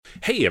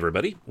Hey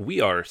everybody, we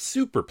are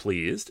super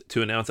pleased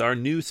to announce our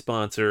new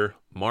sponsor,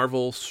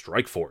 Marvel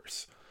Strike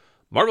Force.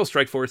 Marvel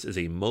Strike Force is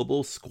a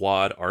mobile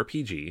squad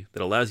RPG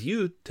that allows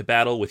you to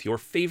battle with your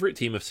favorite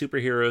team of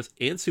superheroes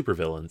and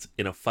supervillains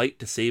in a fight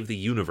to save the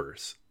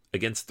universe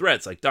against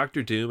threats like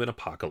Doctor Doom and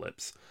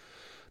Apocalypse.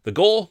 The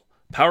goal?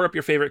 Power up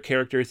your favorite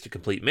characters to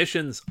complete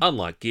missions,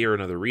 unlock gear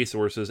and other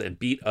resources, and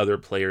beat other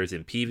players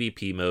in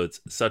PvP modes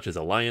such as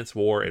Alliance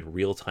War and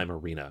Real-Time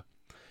Arena.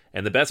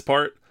 And the best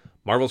part?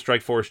 Marvel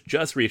Strike Force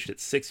just reached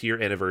its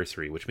 6-year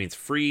anniversary, which means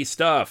free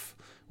stuff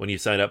when you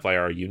sign up via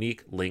our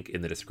unique link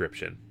in the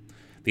description.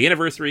 The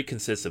anniversary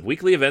consists of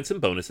weekly events and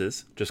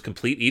bonuses. Just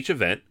complete each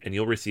event and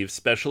you'll receive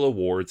special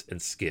awards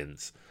and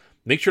skins.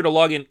 Make sure to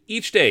log in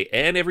each day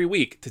and every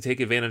week to take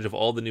advantage of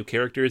all the new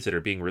characters that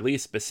are being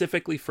released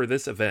specifically for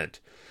this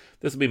event.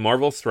 This will be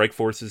Marvel Strike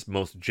Force's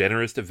most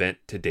generous event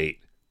to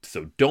date,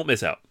 so don't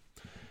miss out.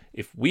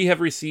 If we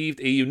have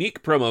received a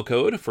unique promo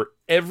code for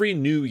every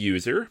new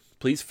user,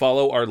 please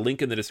follow our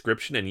link in the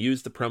description and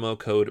use the promo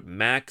code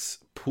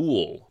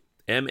MAXPOOL,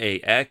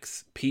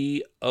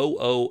 MAXPOOL.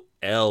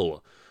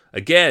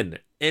 Again,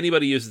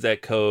 anybody uses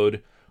that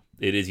code,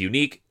 it is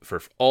unique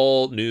for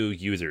all new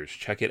users.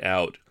 Check it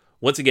out.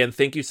 Once again,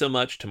 thank you so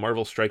much to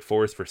Marvel Strike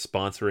Force for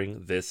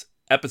sponsoring this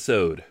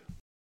episode.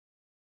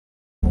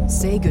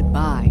 Say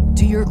goodbye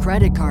to your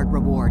credit card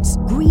rewards.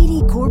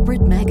 Greedy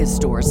corporate mega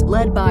stores,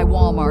 led by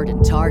Walmart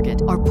and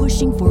Target, are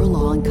pushing for a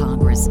law in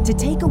Congress to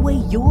take away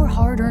your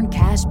hard-earned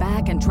cash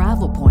back and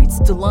travel points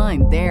to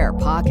line their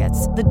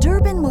pockets. The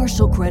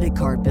Durbin-Marshall credit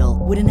card bill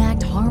would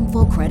enact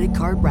harmful credit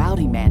card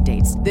routing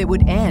mandates that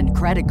would end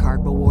credit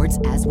card rewards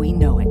as we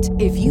know it.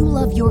 If you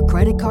love your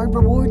credit card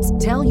rewards,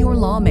 tell your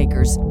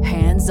lawmakers,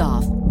 hands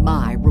off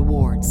my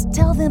rewards.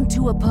 Tell them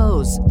to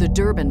oppose the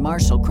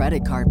Durbin-Marshall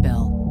credit card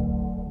bill.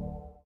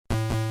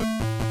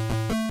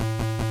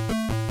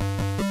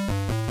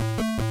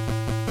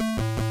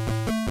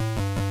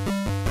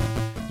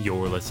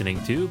 You're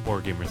listening to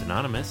Board Gamers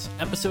Anonymous,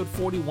 episode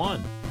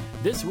 41.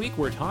 This week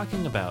we're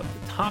talking about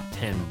the top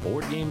 10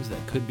 board games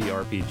that could be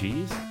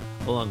RPGs,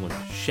 along with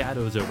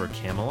Shadows over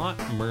Camelot,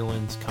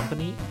 Merlin's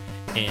Company,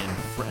 and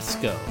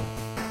Fresco.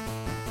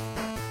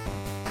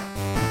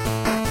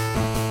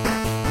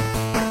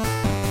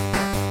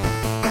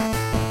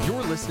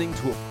 You're listening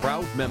to a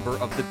proud member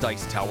of the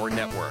Dice Tower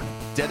Network,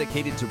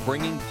 dedicated to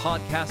bringing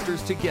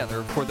podcasters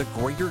together for the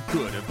greater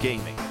good of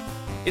gaming.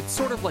 It's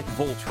sort of like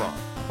Voltron,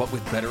 but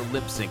with better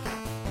lip syncing.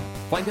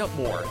 Find out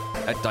more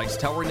at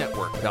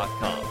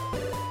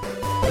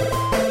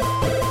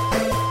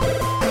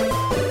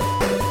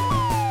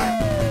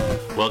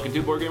Dicetowernetwork.com. Welcome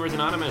to Board Gamers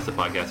Anonymous, a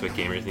podcast with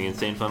gamers and the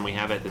insane fun we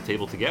have at the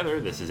table together.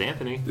 This is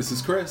Anthony. This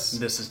is Chris.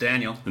 This is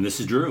Daniel. And this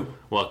is Drew.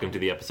 Welcome to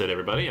the episode,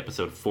 everybody,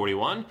 episode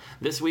 41.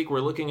 This week we're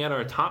looking at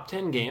our top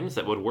 10 games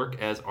that would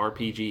work as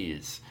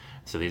RPGs.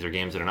 So these are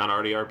games that are not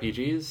already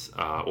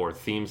RPGs, or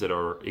themes that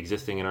are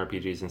existing in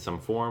RPGs in some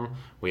form.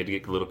 We had to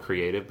get a little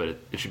creative, but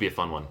it should be a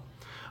fun one.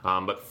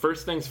 But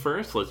first things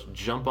first, let's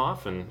jump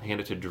off and hand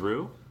it to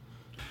Drew.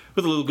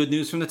 With a little good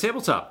news from the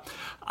tabletop.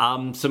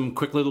 Some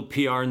quick little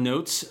PR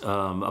notes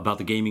about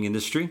the gaming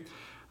industry.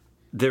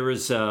 There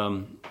is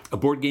a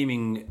board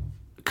gaming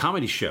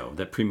comedy show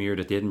that premiered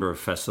at the Edinburgh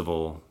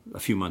Festival a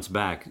few months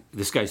back.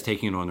 This guy's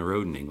taking it on the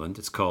road in England.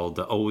 It's called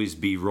Always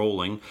Be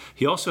Rolling.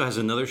 He also has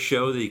another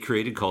show that he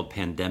created called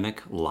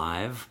Pandemic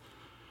Live.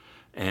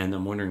 And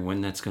I'm wondering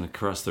when that's going to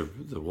cross the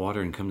water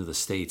and come to the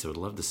States. I would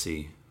love to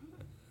see.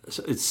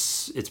 So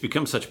it's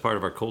become such a part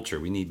of our culture.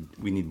 We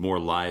need more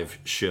live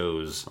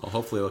shows. Well,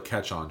 hopefully it'll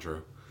catch on,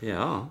 Drew.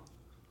 Yeah.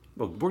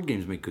 Well, board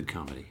games make good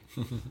comedy.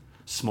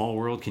 Small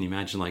World, can you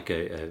imagine like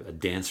a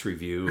dance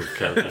review of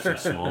characters from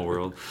Small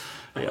World?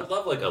 I would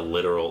love like a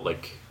literal,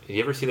 like,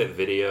 you ever see that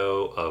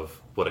video of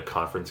what a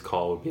conference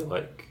call would be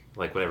like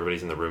when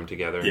everybody's in the room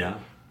together? Yeah.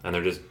 And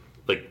they're just,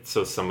 like,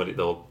 so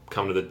they'll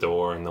come to the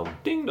door and they'll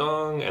ding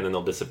dong, and then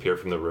they'll disappear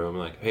from the room,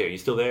 like, hey, are you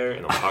still there?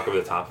 And they'll talk over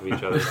the top of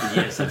each other.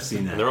 Yes, I've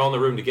seen that. And they're all in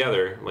the room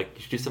together. Like,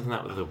 you should do something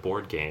like that with a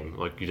board game.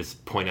 Like, you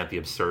just point out the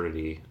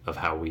absurdity of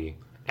how we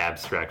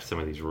abstract some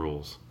of these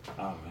rules.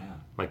 Oh, man.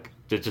 Like,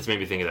 it just made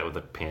me think of that with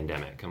the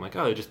pandemic. I'm like,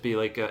 oh, it'd just be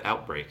like an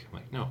outbreak. I'm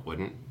like, no, it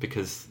wouldn't,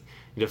 because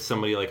you'd have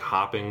somebody like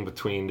hopping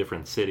between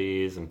different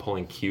cities and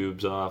pulling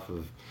cubes off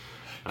of.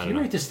 Can you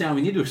write this down?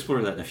 We need to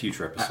explore that in a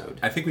future episode.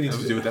 I think we need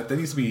to do that. That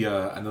needs to be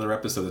another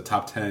episode of the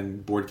top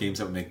 10 board games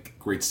that would make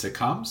great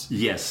sitcoms.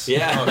 Yes.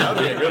 Yeah, oh, that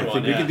would be a good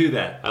one. We can do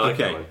that. I like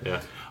that one.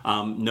 Yeah.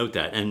 Note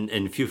that, and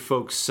if you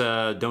folks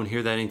don't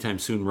hear that anytime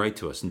soon, write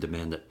to us and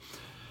demand it.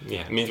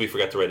 Yeah, it means we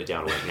forgot to write it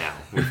down right now.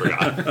 We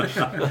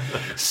forgot.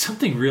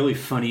 Something really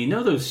funny. You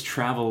know those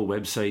travel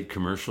website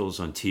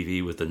commercials on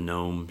TV with the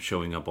gnome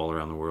showing up all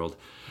around the world?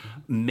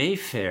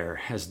 Mayfair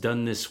has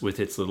done this with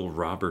its little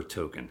robber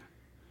token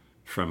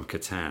from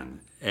Catan.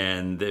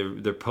 And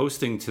they're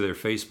posting to their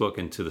Facebook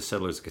and to the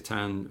Settlers of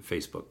Catan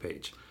Facebook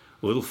page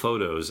little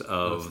photos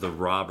of the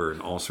robber in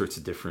all sorts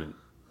of different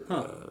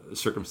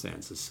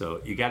circumstances.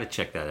 So you got to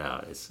check that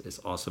out. It's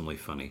awesomely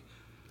funny.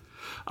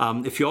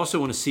 If you also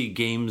want to see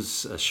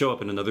games show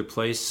up in another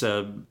place,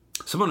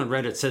 Someone on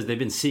Reddit says they've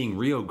been seeing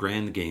Rio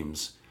Grande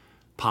games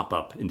pop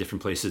up in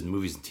different places in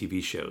movies and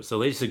TV shows. The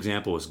latest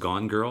example was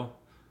Gone Girl,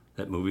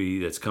 that movie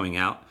that's coming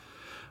out.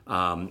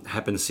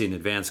 Happened to see an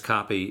advanced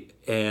copy,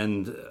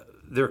 and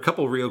there are a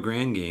couple of Rio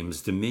Grande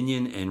games,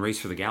 Dominion and Race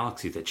for the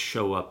Galaxy, that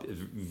show up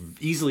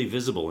easily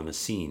visible in a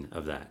scene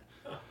of that.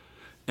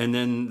 And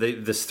then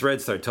this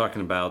thread started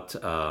talking about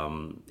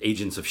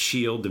Agents of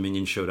S.H.I.E.L.D.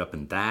 Dominion showed up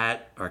in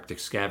that. Arctic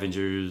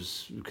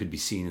Scavengers could be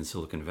seen in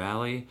Silicon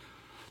Valley.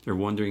 They're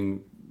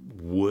wondering,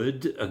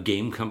 would a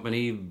game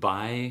company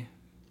buy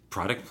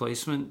product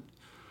placement?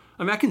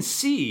 I mean, I can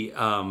see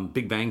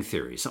Big Bang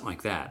Theory, something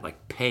like that,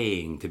 like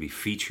paying to be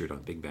featured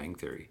on Big Bang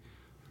Theory.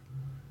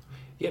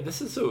 Yeah,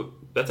 that's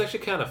actually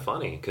kind of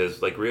funny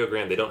because like Rio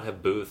Grande, they don't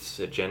have booths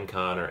at Gen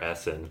Con or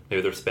Essen.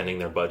 Maybe they're spending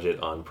their budget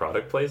on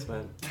product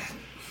placement.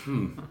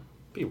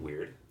 Be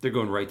weird. They're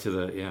going right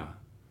to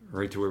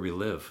where we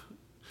live.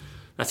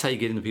 That's how you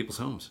get into people's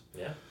homes.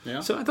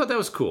 Yeah. So I thought that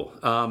was cool.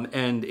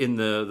 And in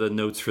the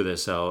notes for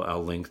this,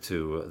 I'll link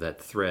to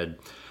that thread.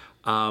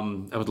 I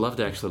would love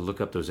to actually look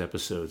up those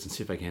episodes and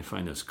see if I can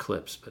find those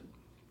clips, but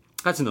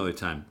that's another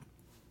time.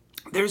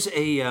 There's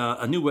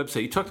a new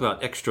website. You talked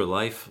about Extra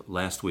Life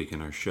last week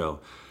in our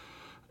show,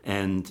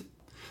 and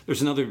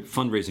there's another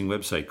fundraising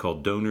website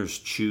called Donors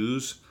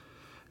Choose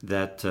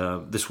that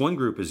this one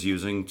group is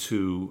using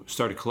to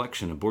start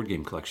a board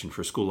game collection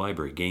for a school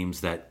library, games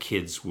that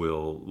kids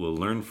will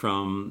learn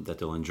from, that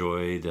they'll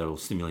enjoy, that'll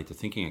stimulate the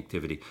thinking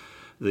activity.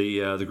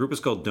 The group is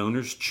called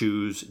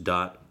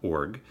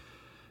DonorsChoose.org.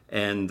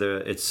 And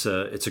it's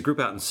a group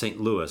out in St.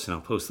 Louis, and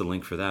I'll post the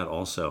link for that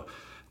also.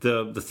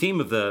 The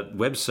theme of the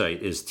website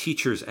is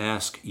Teachers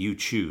Ask, You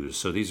Choose.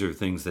 So these are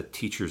things that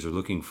teachers are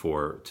looking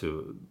for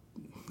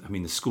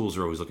the schools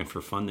are always looking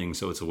for funding,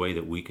 so it's a way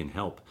that we can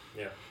help.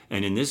 Yeah.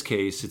 And in this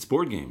case, it's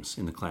board games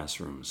in the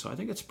classroom. So I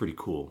think that's pretty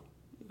cool.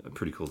 A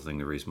pretty cool thing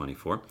to raise money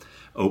for.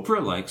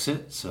 Oprah likes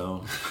it,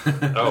 so...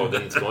 Oh,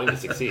 then it's going to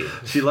succeed.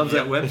 She loves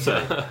that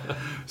website.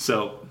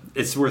 So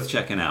it's worth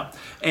checking out.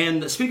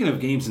 And speaking of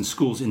games in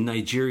schools, in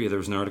Nigeria, there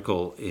was an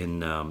article in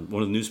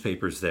one of the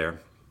newspapers there.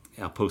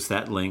 I'll post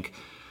that link.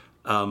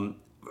 A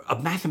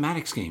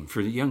mathematics game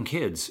for the young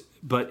kids.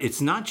 But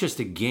it's not just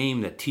a game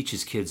that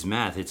teaches kids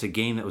math. It's a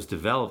game that was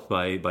developed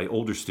by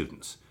older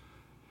students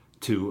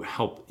to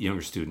help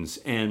younger students.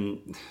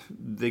 And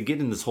they get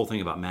in this whole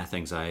thing about math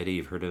anxiety.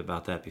 You've heard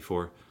about that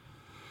before.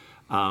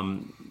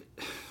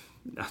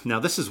 Now,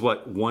 this is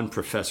what one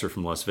professor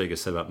from Las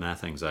Vegas said about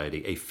math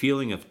anxiety: a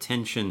feeling of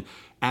tension,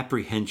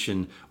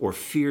 apprehension, or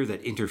fear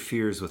that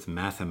interferes with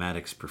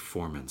mathematics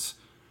performance.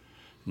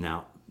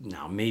 Now,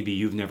 maybe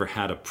you've never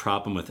had a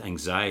problem with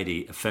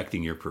anxiety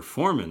affecting your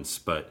performance,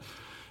 but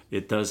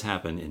it does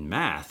happen in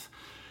math.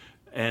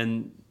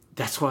 And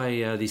that's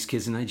why these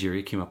kids in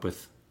Nigeria came up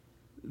with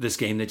this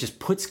game that just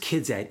puts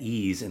kids at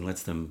ease and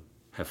lets them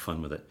have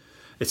fun with it.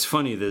 It's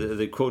funny,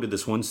 they quoted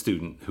this one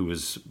student who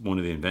was one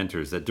of the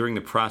inventors, that during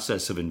the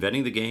process of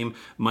inventing the game,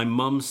 my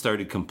mom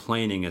started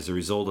complaining as a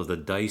result of the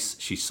dice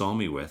she saw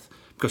me with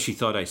because she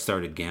thought I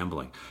started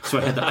gambling. So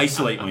I had to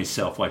isolate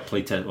myself while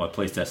play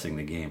testing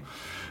the game.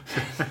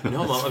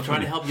 No, Mom, I'm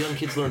trying to help young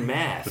kids learn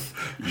math.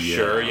 Yeah.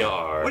 Sure you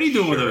are. What are you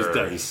doing with those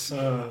dice?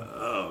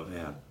 Oh,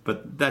 man.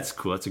 But that's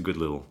cool. That's a good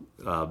little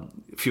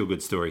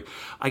feel-good story.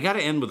 I got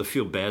to end with a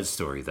feel-bad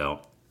story,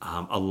 though.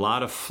 A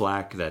lot of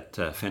flack that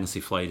Fantasy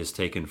Flight has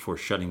taken for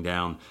shutting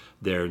down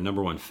their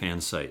number one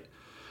fan site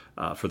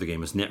for the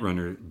game is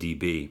Netrunner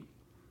DB,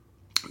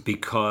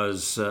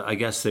 because I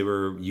guess they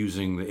were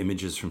using the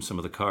images from some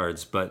of the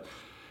cards, but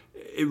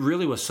it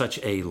really was such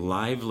a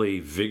lively,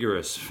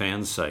 vigorous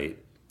fan site.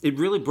 It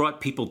really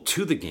brought people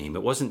to the game.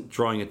 It wasn't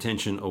drawing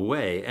attention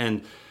away.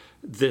 And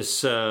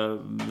this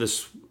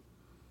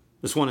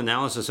one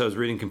analysis I was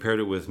reading compared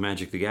it with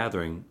Magic the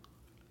Gathering.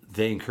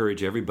 They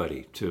encourage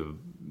everybody to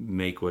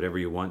make whatever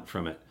you want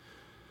from it.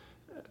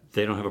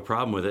 They don't have a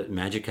problem with it.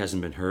 Magic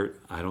hasn't been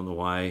hurt. I don't know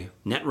why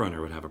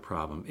Netrunner would have a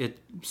problem.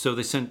 So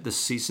they sent the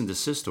cease and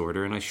desist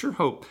order, and I sure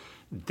hope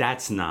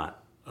that's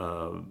not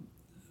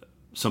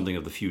something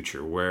of the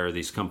future, where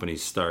these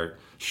companies start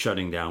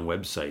shutting down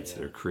websites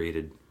that are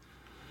created.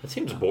 It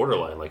seems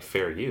borderline like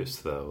fair use,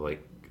 though.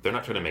 Like, they're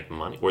not trying to make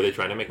money. Were they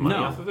trying to make money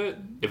off of it?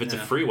 If it's a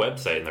free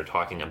website and they're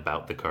talking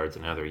about the cards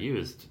and how they're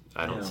used,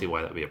 I don't see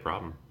why that would be a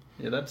problem.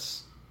 Yeah,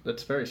 that's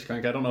very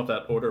strange. I don't know if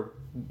that order,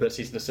 the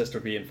cease and desist,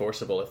 would be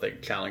enforceable if they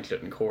challenged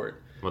it in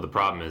court. Well, the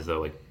problem is,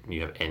 though, like, you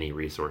have any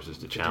resources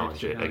to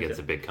challenge it against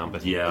a big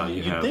company. Yeah,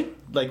 you'd think,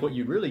 like, what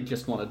you'd really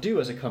just want to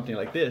do as a company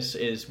like this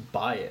is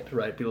buy it,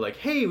 right? Be like,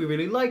 hey, we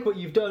really like what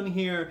you've done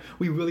here.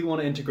 We really want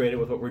to integrate it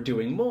with what we're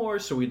doing more,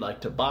 so we'd like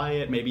to buy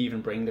it. Maybe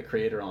even bring the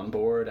creator on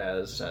board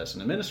as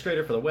an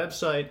administrator for the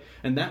website.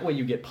 And that way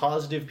you get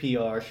positive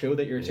PR, show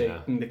that you're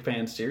taking the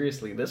fans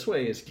seriously. This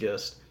way is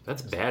just...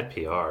 That's bad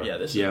PR. Yeah,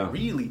 this is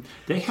really...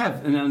 They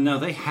have... No,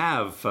 they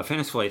have...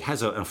 Fantasy Flight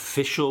has an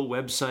official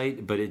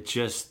website, but it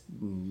just...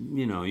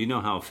 You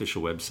know how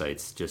official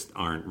websites just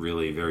aren't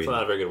really very... It's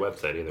not a very good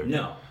website either.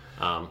 No.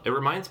 It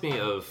reminds me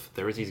of...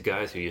 There was these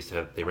guys who used to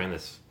have... They ran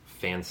this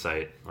fan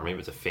site, or maybe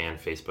it's a fan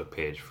Facebook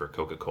page for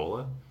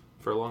Coca-Cola.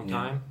 for a long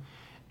time.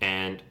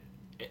 And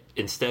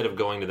instead of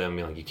going to them and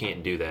being like, you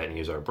can't do that and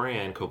use our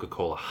brand,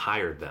 Coca-Cola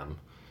hired them.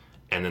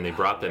 And then they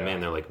brought them in.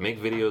 They're like, make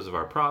videos of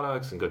our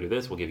products and go do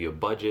this. We'll give you a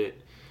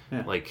budget.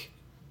 Yeah. Like,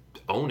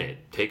 own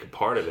it. Take a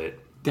part of it.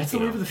 That's the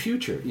wave of the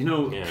future. You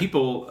know, Yeah.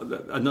 people,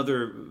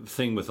 another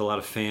thing with a lot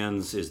of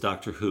fans is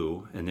Doctor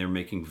Who, and they're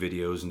making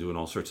videos and doing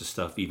all sorts of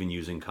stuff, even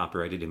using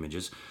copyrighted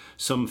images.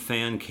 Some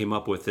fan came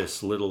up with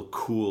this little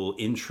cool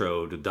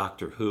intro to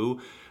Doctor Who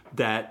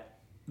that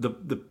the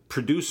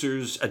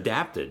producers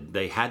adapted.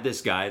 They had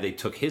this guy, they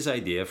took his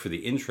idea for the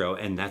intro,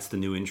 and that's the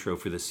new intro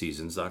for this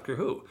season's Doctor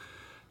Who.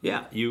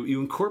 Yeah,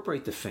 you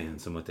incorporate the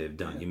fans and what they've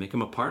done. You make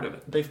them a part of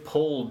it. They've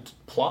pulled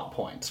plot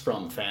points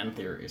from fan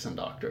theories in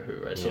Doctor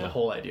Who, right? So the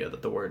whole idea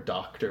that the word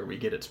doctor, we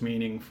get its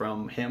meaning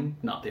from him,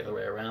 not the other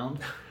way around.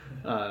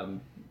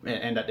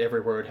 And that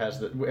every word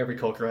has every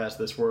culture has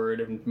this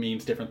word and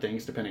means different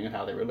things depending on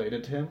how they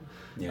related to him.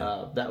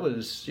 Yeah. That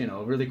was,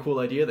 a really cool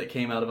idea that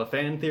came out of a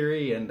fan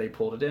theory, and they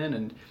pulled it in,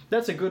 and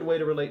that's a good way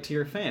to relate to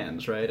your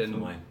fans, right?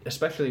 Definitely. And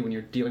especially when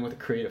you're dealing with a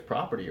creative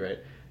property, right?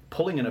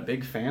 Pulling in a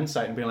big fan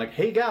site and being like,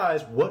 hey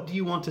guys, what do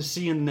you want to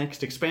see in the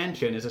next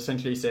expansion, is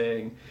essentially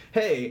saying,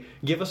 hey,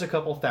 give us a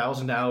couple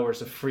 1,000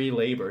 hours of free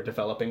labor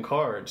developing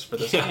cards for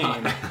this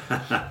game.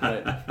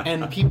 Right?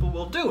 And people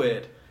will do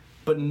it,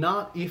 but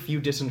not if you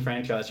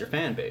disenfranchise your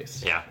fan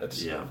base. Yeah.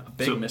 That's Yeah. a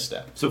big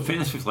misstep. So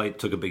Fantasy Flight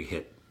took a big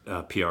hit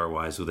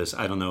PR-wise with this.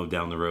 I don't know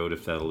down the road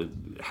if that'll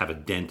have a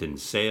dent in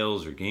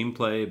sales or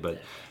gameplay,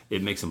 but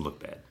it makes them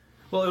look bad.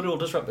 Well, it will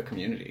disrupt the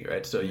community,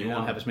 right? So you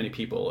won't have as many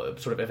people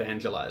sort of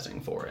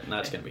evangelizing for it, and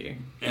that's going to be...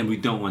 And we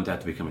don't want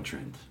that to become a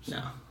trend. So,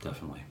 No.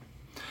 definitely.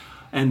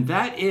 And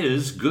that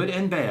is good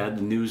and bad,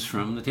 the news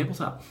from the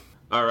tabletop.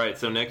 All right,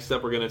 so next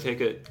up, we're going to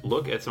take a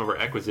look at some of our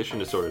acquisition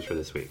disorders for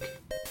this week.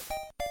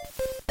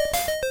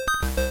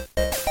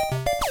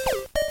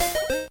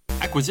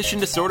 Acquisition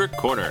Disorder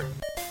Corner.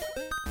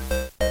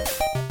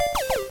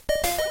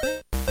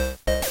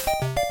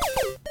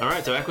 All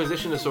right, so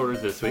acquisition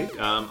disorders this week.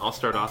 I'll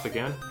start off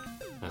again,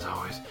 as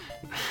always.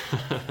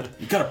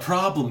 You got a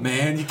problem,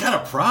 man. You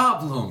got a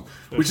problem.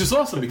 Which is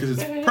awesome because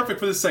it's perfect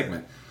for this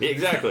segment. Yeah,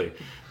 exactly.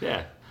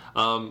 Yeah.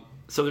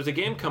 So there's a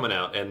game coming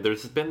out, and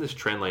there's been this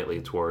trend lately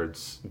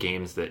towards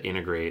games that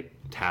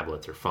integrate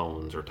tablets or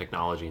phones or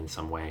technology in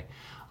some way.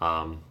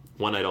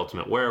 One Night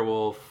Ultimate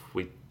Werewolf,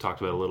 we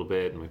talked about a little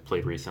bit, and we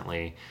played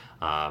recently.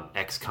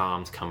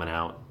 XCOM's coming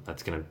out.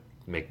 That's going to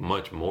make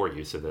much more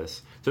use of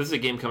this. So this is a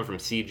game coming from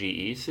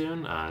CGE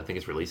soon. I think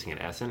it's releasing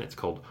at Essen. It's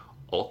called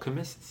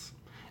Alchemists.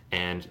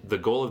 And the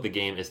goal of the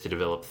game is to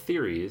develop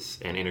theories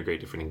and integrate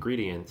different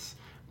ingredients,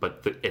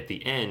 but at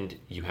the end,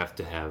 you have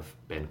to have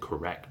been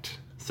correct.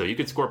 So you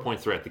can score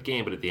points throughout the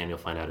game, but at the end, you'll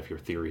find out if your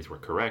theories were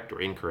correct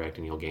or incorrect,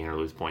 and you'll gain or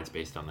lose points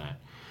based on that.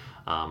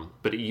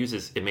 But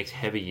it makes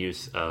heavy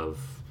use of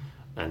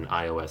an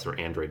iOS or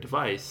Android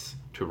device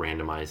to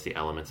randomize the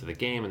elements of the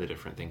game and the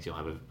different things you'll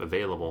have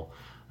available.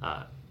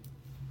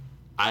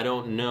 I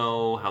don't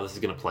know how this is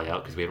going to play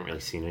out because we haven't really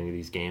seen any of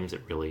these games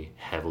that really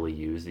heavily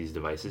use these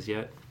devices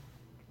yet.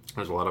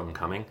 There's a lot of them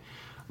coming.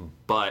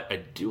 But I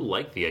do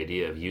like the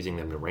idea of using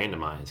them to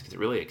randomize because it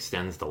really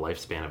extends the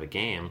lifespan of a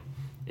game.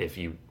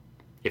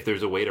 If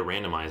there's a way to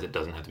randomize, it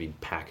doesn't have to be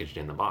packaged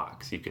in the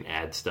box. You can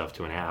add stuff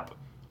to an app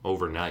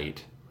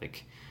overnight.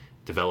 Like,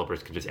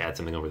 developers could just add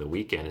something over the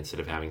weekend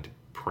instead of having to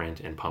print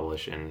and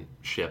publish and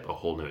ship a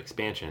whole new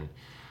expansion.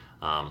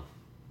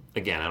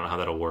 Again, I don't know how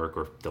that'll work,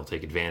 or if they'll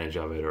take advantage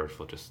of it, or if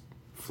it'll just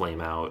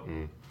flame out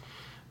and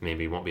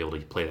maybe won't be able to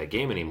play that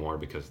game anymore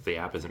because the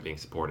app isn't being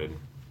supported.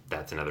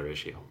 That's another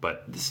issue.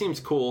 But this seems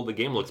cool. The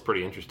game looks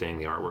pretty interesting.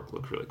 The artwork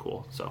looks really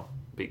cool. So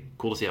it'd be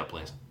cool to see how it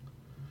plays.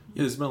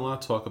 Yeah, there's been a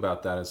lot of talk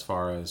about that as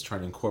far as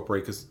trying to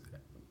incorporate, because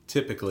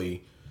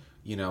typically,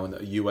 in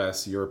the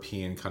U.S.,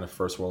 European kind of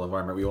first world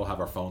environment, we all have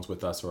our phones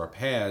with us or our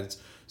pads,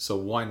 so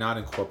why not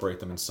incorporate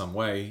them in some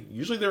way?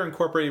 Usually they're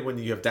incorporated when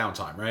you have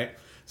downtime, right?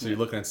 So you're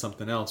looking at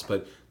something else,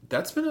 but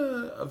that's been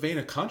a vein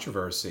of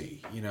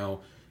controversy,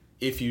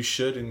 if you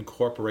should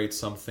incorporate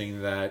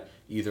something that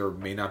either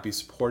may not be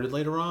supported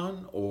later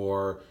on,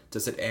 or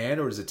does it add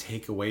or does it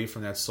take away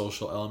from that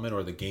social element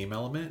or the game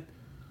element?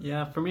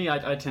 Yeah, for me,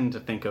 I tend to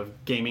think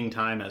of gaming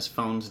time as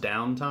phones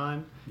down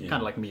time, kind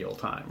of like meal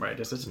time, right?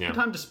 It's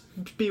time to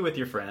be with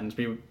your friends,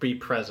 be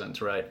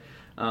present, right?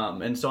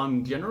 And so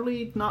I'm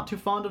generally not too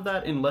fond of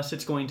that unless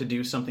it's going to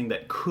do something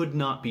that could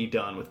not be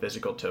done with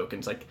physical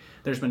tokens. Like,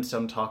 there's been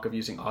some talk of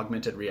using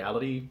augmented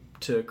reality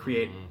to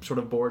create sort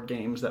of board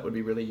games that would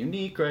be really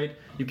unique, right?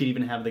 You could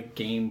even have the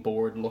game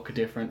board look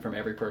different from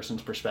every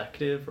person's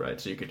perspective, right?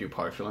 So you could do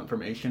partial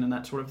information and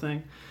that sort of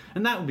thing.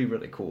 And that would be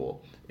really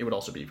cool. It would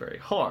also be very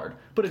hard,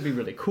 but it'd be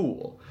really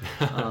cool.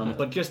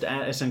 But just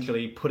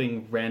essentially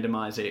putting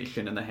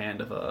randomization in the hand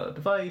of a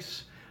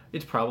device,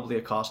 it's probably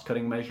a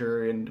cost-cutting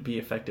measure and to be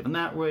effective in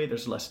that way.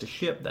 There's less to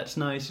ship. That's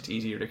nice. It's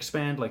easier to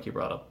expand, like you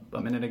brought up a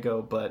minute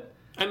ago, but...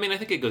 I mean, I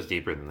think it goes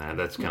deeper than that.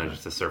 That's kind of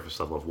just the surface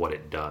level of what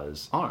it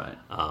does. All right.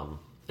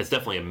 It's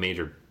definitely a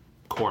major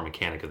core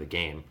mechanic of the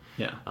game.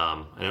 Yeah.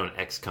 I know in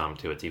XCOM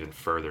 2 it's even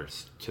further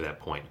to that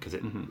point because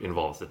it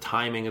involves the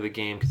timing of the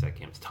game because that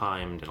game's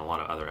timed and a lot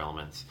of other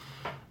elements.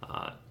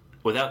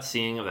 Without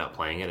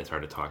playing it, it's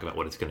hard to talk about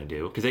what it's going to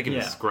do because they can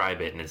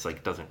describe it and it's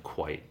like doesn't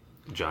quite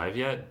jive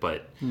yet,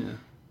 but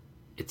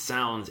it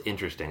sounds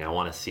interesting. I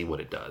want to see what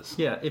it does.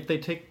 Yeah, if they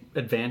take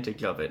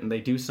advantage of it and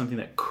they do something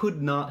that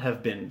could not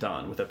have been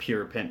done with a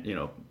pure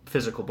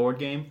physical board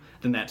game,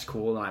 then that's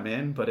cool and I'm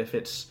in. But if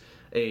it's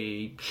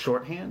a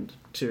shorthand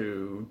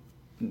to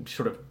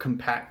sort of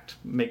compact,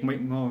 make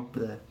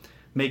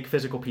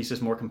physical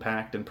pieces more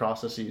compact and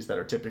processes that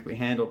are typically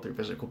handled through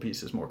physical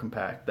pieces more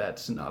compact,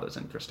 that's not as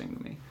interesting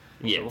to me.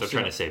 Yeah, so they're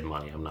trying to save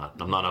money. I'm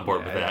not on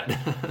board with that.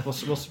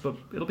 But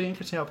it'll be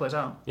interesting how it plays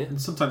out. Yeah, and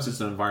sometimes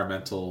it's an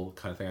environmental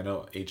kind of thing. I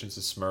know Agents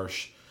of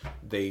Smersh,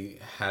 they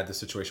had the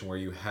situation where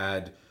you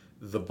had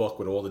the book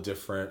with all the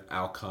different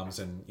outcomes,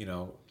 and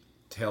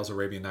Tales of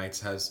Arabian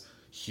Nights has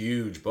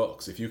huge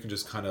books. If you can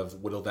just kind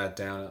of whittle that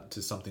down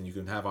to something you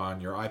can have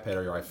on your iPad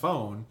or your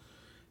iPhone,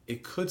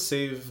 it could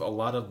save a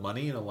lot of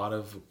money and a lot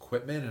of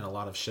equipment and a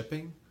lot of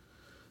shipping.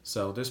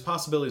 So there's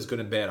possibilities good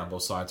and bad on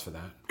both sides for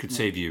that. Could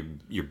save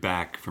your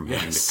back from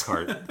having to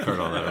cart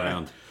all that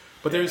around.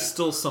 But there's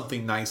still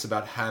something nice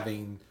about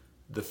having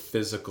the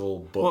physical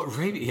book.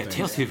 Well,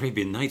 Tales of the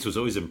Arabian Nights was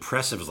always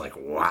impressive. It was like,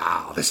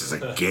 wow, this is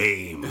a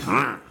game. Look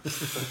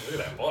at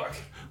that book.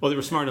 Well, they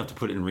were smart enough to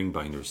put it in ring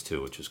binders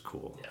too, which is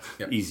cool. Yeah.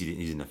 Yep.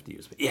 Easy enough to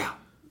use. But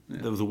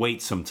the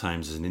weight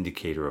sometimes is an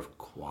indicator of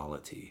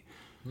quality.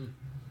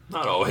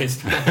 Not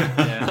always.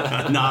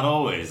 Not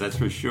always, that's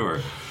for sure.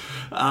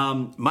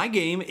 My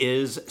game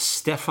is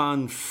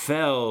Stefan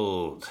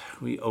Feld.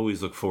 We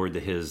always look forward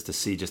to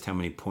see just how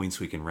many points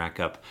we can rack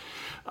up.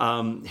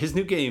 His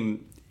new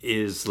game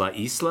is La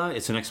Isla.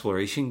 It's an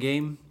exploration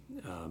game,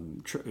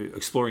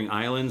 exploring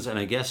islands, and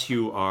I guess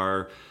you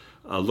are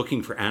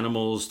looking for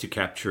animals to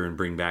capture and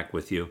bring back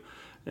with you,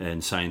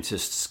 and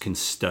scientists can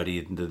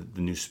study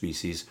the new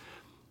species.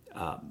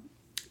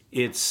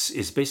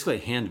 It's basically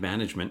hand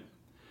management,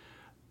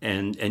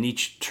 and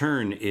each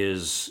turn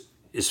is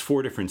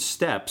 4 different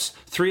steps.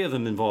 3 of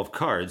them involve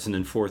cards, and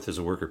then 4th is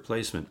a worker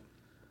placement.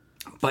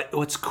 But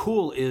what's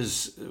cool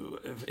is,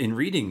 in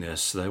reading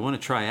this, that I want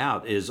to try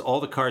out, is all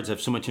the cards have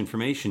so much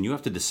information, you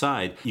have to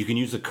decide. You can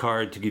use the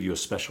card to give you a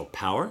special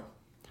power,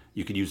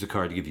 you could use the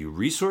card to give you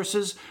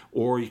resources,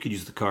 or you could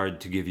use the card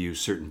to give you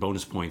certain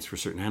bonus points for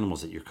certain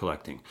animals that you're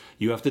collecting.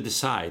 You have to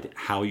decide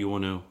how you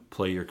want to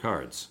play your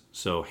cards.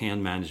 So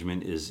hand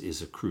management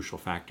is a crucial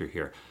factor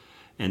here.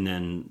 And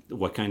then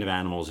what kind of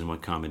animals and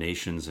what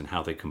combinations and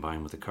how they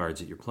combine with the cards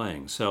that you're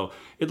playing. So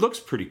it looks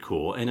pretty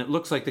cool, and it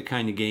looks like the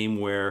kind of game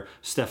where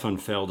Stefan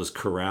Feld is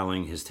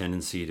corralling his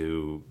tendency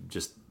to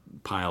just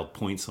pile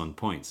points on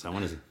points.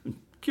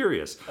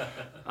 Curious.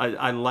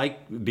 I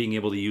like being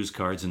able to use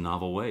cards in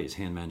novel ways.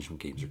 Hand management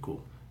games are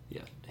cool.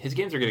 Yeah, his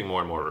games are getting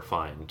more and more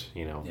refined.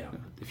 Yeah.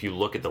 If you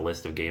look at the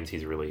list of games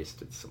he's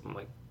released, it's something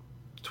like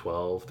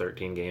 12,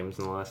 13 games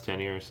in the last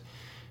 10 years.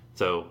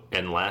 So,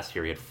 and last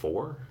year he had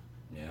 4.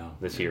 Yeah.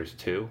 This year's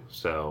 2,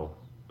 so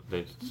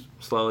they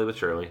slowly but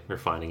surely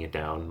refining it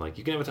down. Like,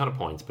 you can have a ton of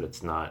points, but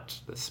it's not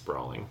the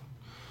sprawling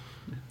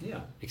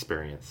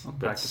experience. Well,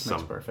 practice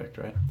makes perfect,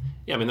 right?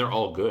 Yeah, I mean, they're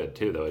all good,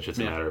 too, though. It's just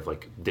a matter of,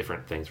 like,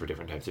 different things for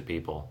different types of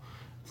people.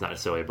 It's not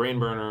necessarily a brain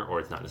burner, or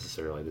it's not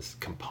necessarily this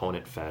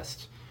component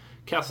fest.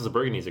 Castles of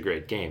Burgundy is a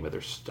great game, but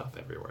there's stuff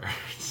everywhere.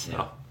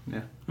 So.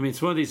 Yeah. I mean,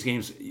 it's one of these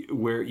games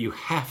where you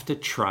have to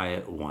try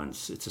it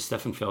once. It's a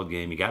Stefan Feld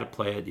game. You got to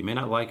play it. You may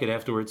not like it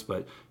afterwards,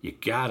 but you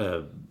got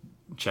to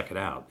check it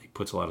out. He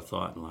puts a lot of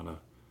thought and a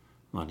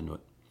lot into it.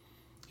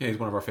 Yeah, he's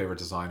one of our favorite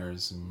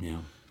designers.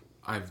 And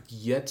I've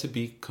yet to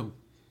be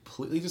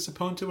completely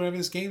disappointed with any of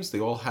his games. They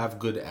all have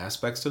good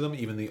aspects to them,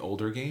 even the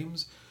older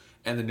games.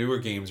 And the newer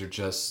games are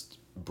just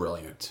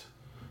brilliant.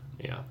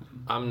 Yeah.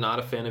 I'm not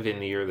a fan of In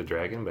the Year of the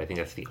Dragon, but I think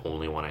that's the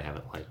only one I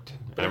haven't liked.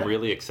 But I'm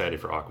really excited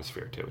for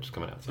Aquasphere 2, which is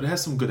coming out soon. But it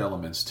has some good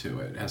elements to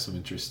it. It has some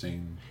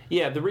interesting...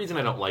 Yeah, the reason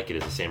I don't like it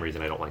is the same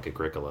reason I don't like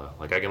Agricola.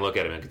 Like, I can look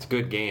at it and it's a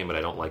good game, but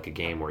I don't like a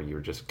game where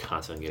you're just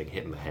constantly getting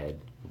hit in the head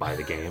by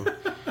the game.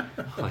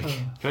 Like,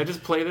 can I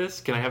just play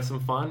this? Can I have some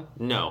fun?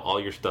 No, all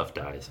your stuff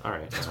dies. All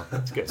right, well,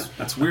 that's good.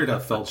 That's weird how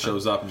Feld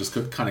shows up and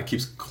just kind of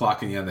keeps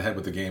clocking you on the head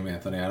with the game,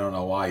 Anthony. I don't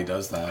know why he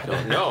does that. I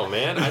don't know,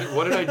 man.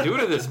 What did I do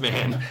to this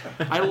man?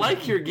 I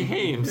like your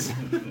games.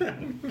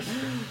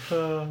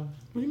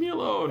 Leave me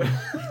alone.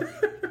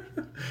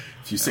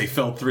 If you say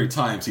Feld 3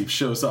 times, he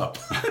shows up.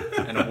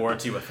 And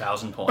awards you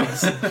 1,000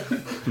 points.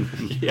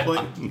 Yeah.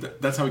 Well,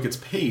 that's how he gets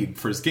paid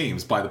for his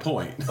games, by the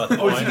point.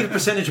 Oh, does he get a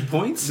percentage of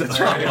points? That's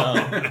right.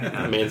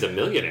 That man's a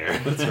millionaire.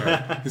 That's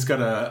right. He's got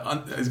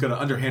an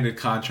underhanded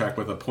contract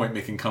with a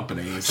point-making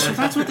company. So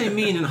that's what they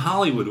mean in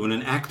Hollywood. When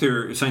an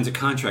actor signs a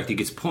contract, he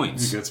gets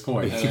points. He gets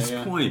points. He gets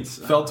points.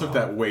 Feld took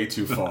that way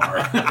too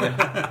far.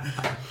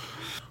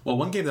 Well,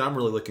 one game that I'm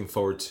really looking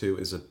forward to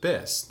is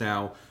Abyss.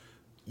 Now,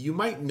 you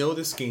might know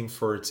this game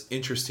for its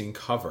interesting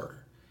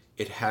cover.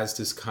 It has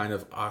this kind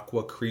of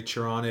aqua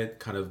creature on it,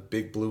 kind of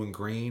big blue and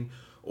green.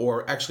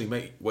 Or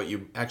actually, what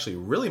you actually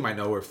really might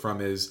know it from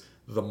is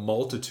the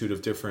multitude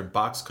of different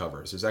box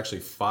covers. There's actually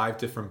 5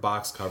 different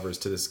box covers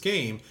to this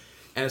game.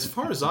 And as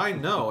far as I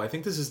know, I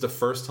think this is the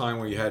first time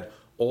where you had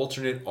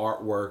alternate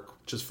artwork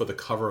just for the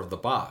cover of the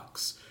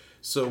box.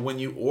 So when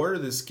you order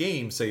this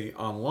game, say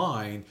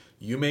online,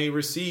 you may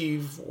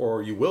receive,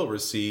 or you will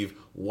receive,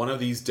 one of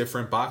these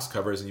different box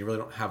covers, and you really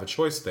don't have a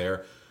choice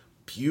there.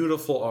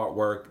 Beautiful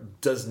artwork,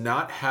 does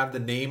not have the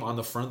name on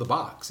the front of the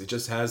box. It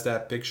just has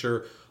that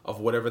picture of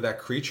whatever that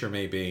creature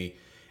may be.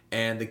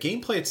 And the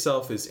gameplay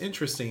itself is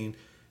interesting,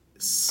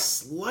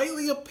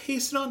 slightly a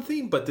pasted on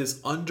theme, but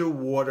this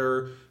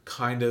underwater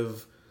kind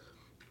of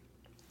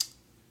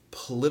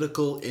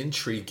political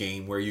intrigue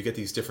game where you get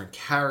these different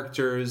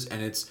characters,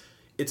 and it's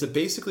a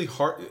basically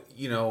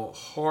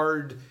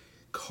hard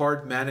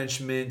card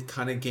management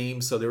kind of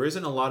game. So there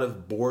isn't a lot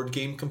of board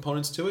game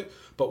components to it,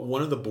 but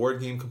one of the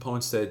board game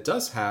components that it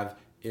does have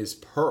is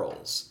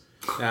pearls.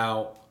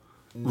 Now,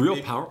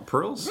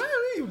 pearls?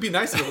 It would be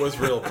nice if it was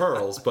real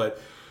pearls,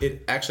 but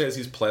it actually has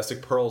these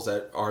plastic pearls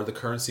that are the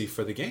currency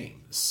for the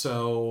game.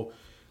 So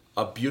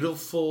a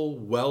beautiful,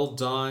 well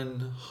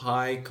done,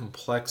 high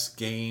complex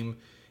game,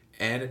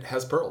 and it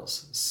has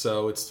pearls.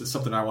 So it's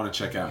something I want to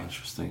check out.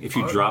 Interesting. If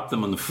you drop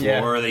them on the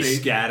floor, they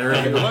scatter.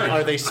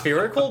 Are they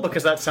spherical?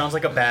 Because that sounds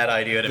like a bad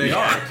idea to me. They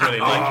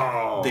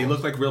are. They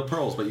look like real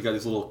pearls, but you got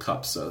these little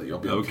cups, so you'll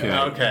be okay.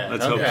 Okay.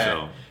 Let's hope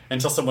so.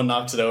 Until someone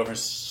knocks it over.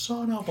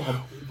 Son of a...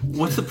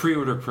 What's the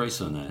pre-order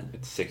price on that?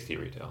 It's 60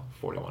 retail,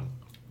 41.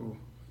 Ooh.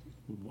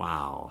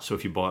 Wow. So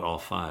if you bought all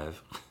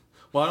 5...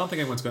 Well, I don't think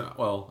anyone's going to...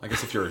 Well, I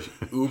guess if you're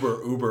an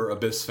uber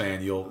Abyss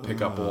fan, you'll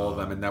pick up all of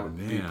them, and that would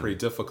be pretty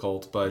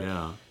difficult. But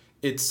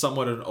it's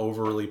somewhat an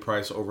overly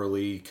priced,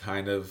 overly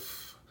kind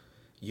of,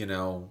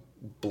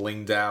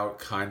 blinged out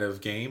kind of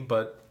game.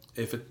 But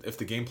if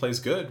the gameplay's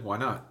good, why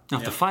not? Now,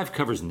 if the 5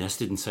 covers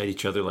nested inside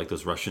each other like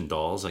those Russian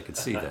dolls, I could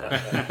see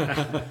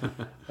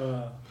that.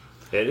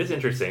 It is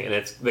interesting, and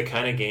it's the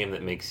kind of game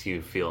that makes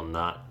you feel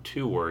not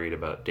too worried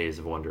about Days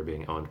of Wonder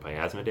being owned by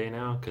Asmodee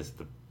now, because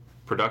the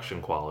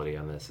production quality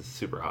on this is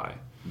super high.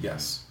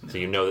 Yes. So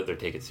you know that they're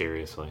taking it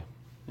seriously.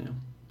 Yeah.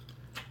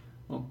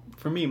 Well,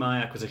 for me, my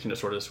acquisition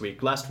disorder this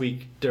week. Last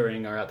week,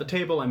 during our At the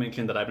Table, I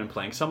mentioned that I've been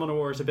playing Summoner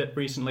Wars a bit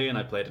recently, and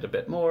I played it a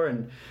bit more,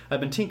 and I've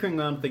been tinkering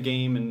around with the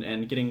game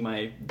and getting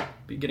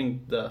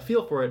the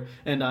feel for it,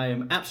 and I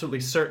am absolutely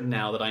certain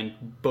now that I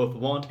both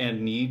want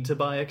and need to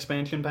buy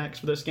expansion packs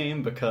for this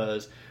game,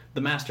 because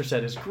the master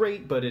set is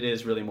great, but it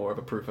is really more of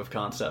a proof of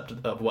concept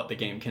of what the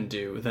game can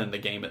do than the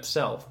game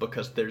itself,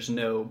 because there's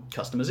no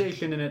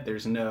customization in it,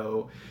 there's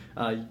none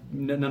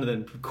of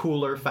the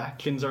cooler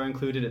factions are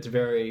included. It's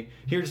very,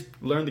 here's,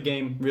 learn the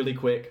game really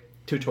quick,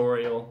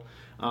 tutorial,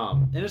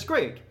 and it's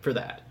great for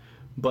that.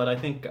 But I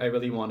think I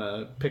really want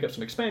to pick up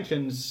some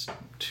expansions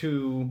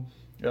to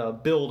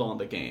build on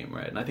the game,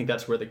 right? And I think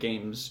that's where the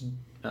game's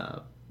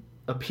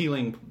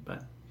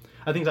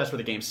I think that's where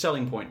the game's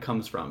selling point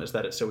comes from, is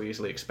that it's so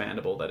easily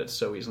expandable, that it's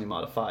so easily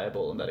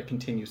modifiable, and that it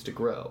continues to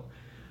grow.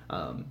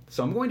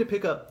 So I'm going to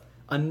pick up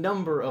a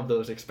number of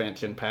those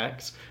expansion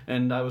packs,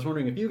 and I was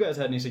wondering if you guys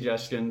had any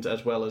suggestions,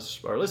 as well as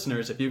our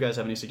listeners. If you guys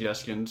have any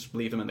suggestions,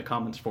 leave them in the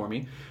comments for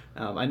me.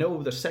 I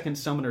know the second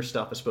Summoner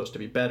stuff is supposed to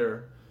be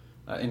better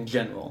in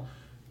general.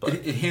 But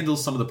it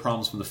handles some of the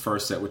problems from the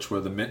first set, which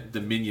were the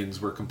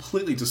minions were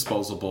completely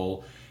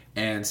disposable,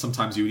 and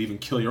sometimes you would even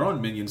kill your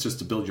own minions just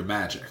to build your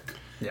magic.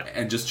 Yeah.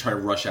 And just try to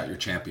rush out your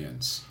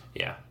champions.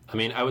 Yeah. I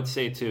mean, I would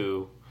say,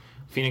 too,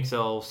 Phoenix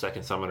Elves,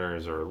 Second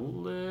Summoners are a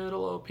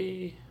little OP.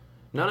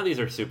 None of these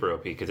are super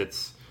OP,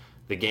 because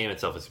the game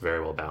itself is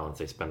very well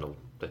balanced.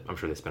 I'm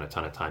sure they spend a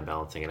ton of time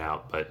balancing it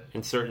out, but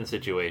in certain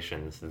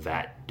situations,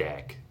 that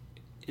deck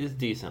is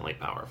decently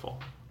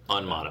powerful,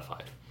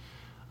 unmodified.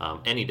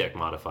 Any deck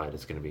modified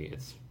is going to be...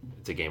 It's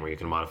a game where you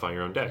can modify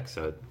your own deck,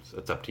 so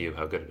it's up to you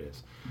how good it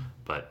is.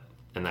 But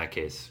in that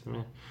case...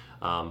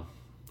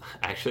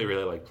 I actually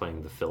really like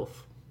playing the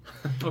Filth.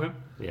 Okay.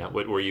 Yeah,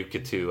 where you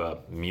get to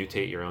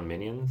mutate your own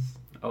minions.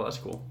 Oh, that's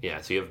cool.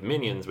 Yeah, so you have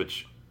minions,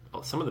 which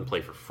some of them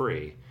play for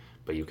free,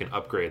 but you can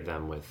upgrade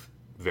them with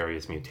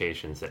various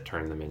mutations that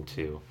turn them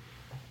into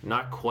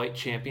not quite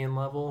champion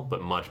level,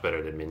 but much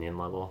better than minion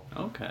level.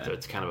 Okay. So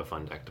it's kind of a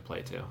fun deck to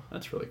play, too.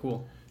 That's really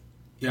cool.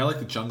 Yeah, I like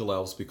the Jungle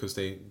Elves because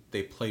they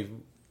play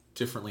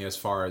differently as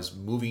far as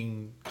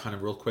moving kind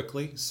of real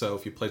quickly. So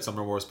if you played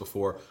Summoner Wars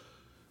before...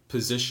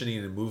 positioning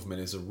and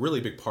movement is a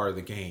really big part of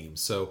the game.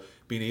 So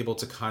being able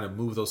to kind of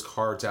move those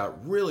cards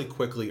out really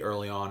quickly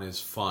early on is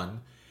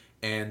fun.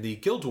 And the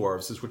Guild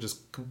Dwarves, which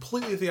is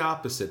completely the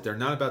opposite. They're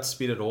not about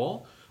speed at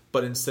all,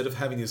 but instead of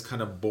having these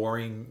kind of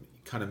boring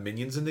kind of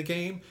minions in the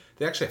game,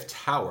 they actually have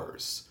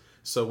towers.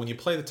 So when you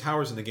play the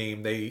towers in the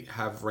game, they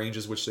have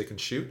ranges which they can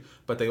shoot,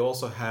 but they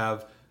also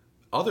have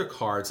other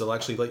cards that'll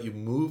actually let you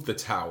move the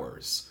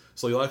towers.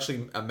 So you'll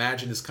actually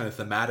imagine this kind of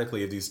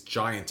thematically of these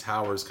giant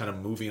towers kind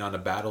of moving on a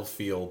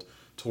battlefield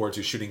towards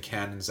you, shooting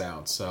cannons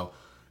out. So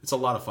it's a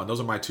lot of fun. Those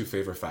are my 2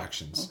 favorite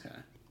factions. Okay.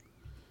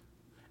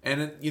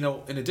 And,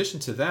 in addition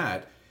to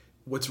that,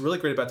 what's really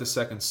great about the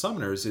second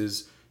Summoners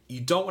is you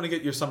don't want to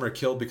get your summoner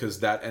killed because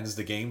that ends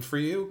the game for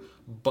you.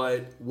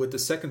 But with the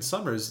second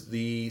summers,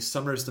 the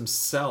summoners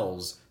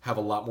themselves have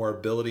a lot more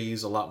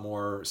abilities, a lot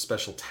more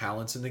special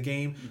talents in the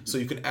game. So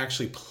you can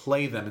actually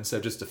play them instead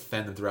of just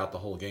defend them throughout the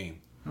whole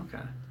game. Okay.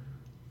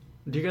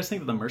 Do you guys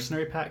think that the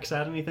mercenary packs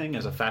add anything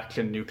as a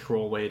faction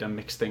neutral way to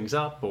mix things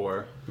up,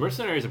 or?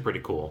 Mercenaries are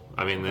pretty cool.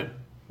 I mean,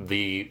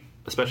 the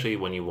especially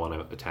when you want to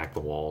attack the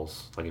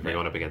walls, like if you're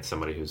going up against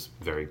somebody who's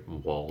very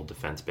wall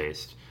defense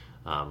based,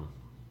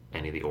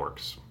 any of the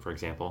orcs, for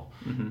example,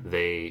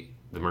 the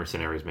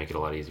mercenaries make it a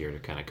lot easier to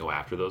kind of go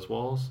after those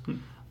walls.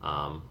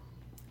 And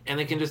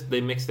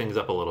they mix things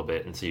up a little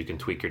bit, and so you can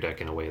tweak your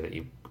deck in a way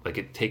that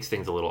it takes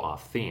things a little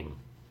off theme.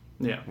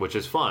 Yeah. Which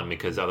is fun,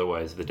 because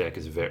otherwise the deck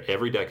is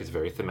every deck is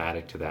very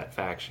thematic to that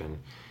faction.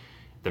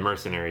 The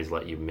mercenaries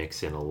let you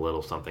mix in a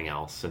little something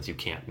else, since you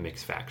can't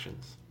mix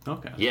factions.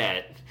 Okay.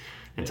 Yet,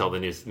 until the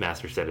new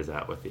master set is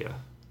out with you.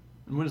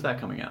 And when is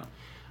that coming out?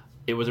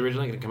 It was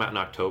originally going to come out in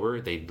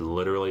October. They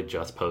literally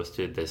just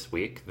posted this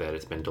week that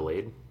it's been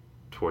delayed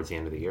towards the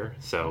end of the year.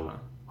 So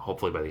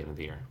hopefully by the end of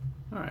the year.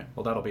 All right.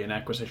 Well, that'll be an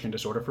acquisition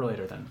disorder for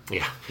later then.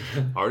 Yeah.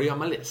 Already on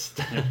my list.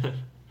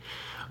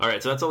 All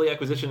right, so that's all the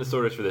acquisition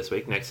disorders for this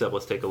week. Next up,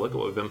 let's take a look at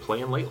what we've been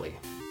playing lately.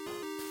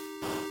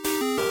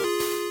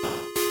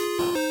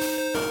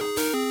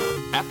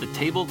 At the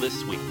table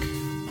this week.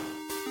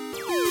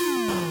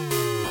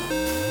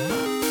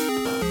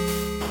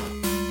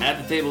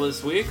 At the table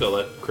this week, I'll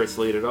let Chris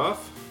lead it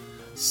off.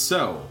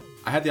 So,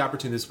 I had the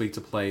opportunity this week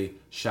to play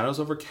Shadows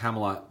over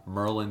Camelot,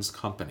 Merlin's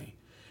Company.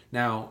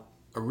 Now,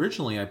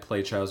 originally I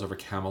played Shadows over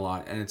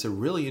Camelot, and it's a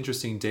really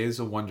interesting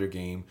Days of Wonder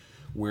game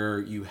where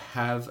you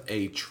have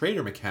a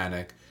trader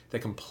mechanic that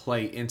can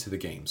play into the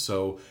game.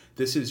 So,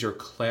 this is your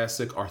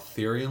classic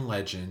Arthurian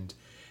legend,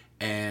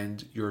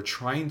 and you're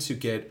trying to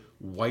get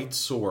white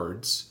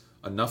swords,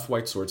 enough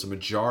white swords, a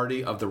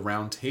majority of the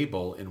round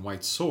table in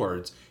white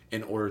swords,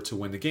 in order to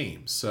win the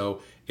game.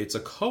 So it's a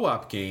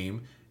co-op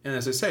game, and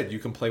as I said, you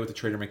can play with the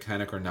trader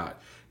mechanic or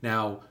not.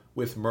 Now,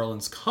 with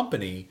Merlin's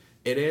Company,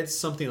 it adds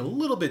something a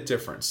little bit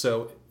different.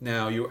 So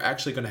now you're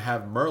actually going to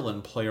have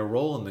Merlin play a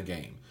role in the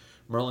game.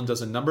 Merlin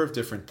does a number of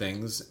different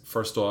things.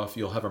 First off,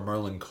 you'll have a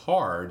Merlin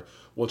card,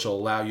 which will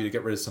allow you to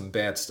get rid of some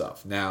bad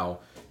stuff. Now,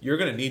 you're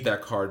going to need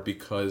that card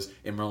because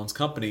in Merlin's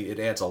Company, it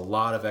adds a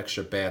lot of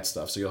extra bad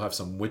stuff. So you'll have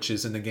some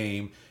witches in the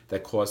game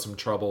that cause some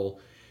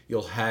trouble.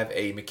 You'll have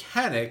a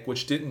mechanic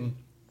which the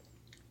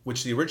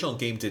original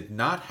game did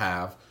not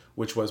have,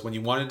 which was when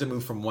you wanted to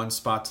move from one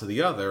spot to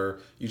the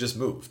other, you just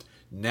moved.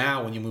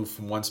 Now, when you move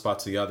from one spot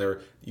to the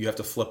other, you have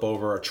to flip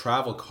over a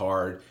travel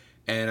card,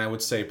 and I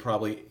would say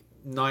probably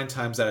 9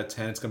 times out of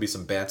 10, it's going to be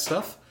some bad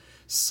stuff.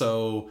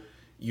 So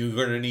you're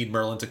going to need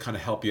Merlin to kind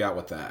of help you out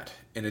with that.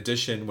 In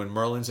addition, when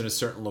Merlin's in a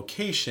certain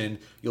location,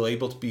 you'll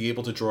be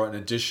able to draw an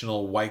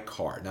additional white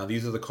card. Now,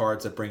 these are the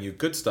cards that bring you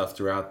good stuff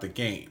throughout the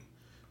game.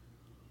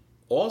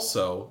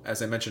 Also,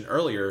 as I mentioned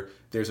earlier,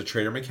 there's a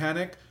trader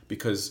mechanic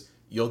because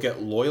you'll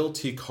get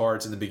loyalty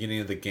cards in the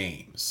beginning of the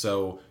game.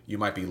 So you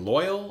might be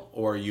loyal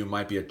or you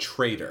might be a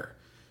traitor.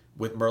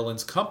 With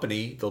Merlin's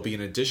Company, there'll be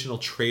an additional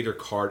traitor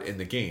card in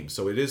the game.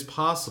 So it is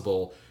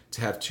possible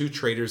to have 2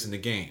 traitors in the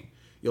game.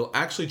 You'll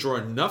actually draw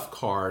enough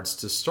cards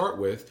to start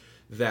with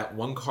that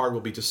one card will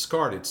be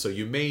discarded. So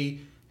you may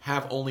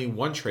have only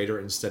 1 traitor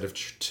instead of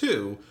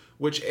 2,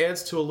 which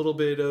adds to a little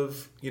bit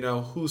of,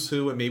 who's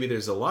who, and maybe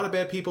there's a lot of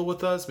bad people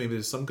with us, maybe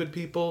there's some good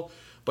people,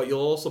 but you'll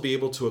also be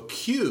able to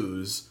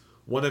accuse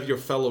one of your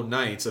fellow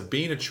knights of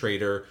being a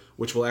traitor,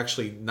 which will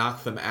actually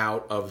knock them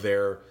out of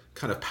their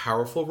kind of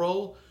powerful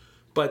role,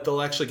 but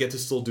they'll actually get to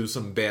still do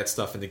some bad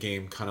stuff in the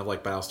game, kind of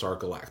like Battlestar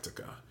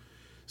Galactica.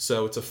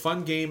 So it's a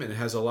fun game, and it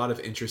has a lot of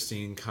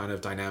interesting kind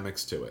of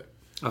dynamics to it.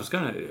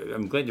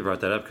 I'm glad you brought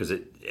that up, because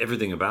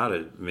everything about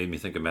it made me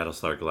think of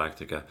Battlestar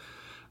Galactica.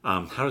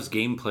 How does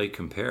gameplay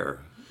compare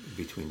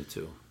between the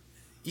two?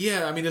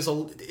 Yeah, I mean,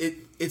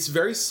 it's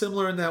very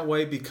similar in that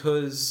way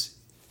because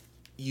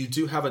you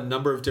do have a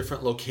number of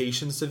different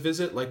locations to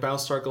visit, like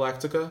Battlestar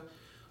Galactica.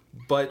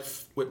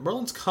 But with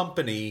Merlin's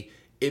Company,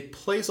 it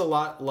plays a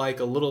lot like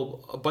a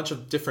bunch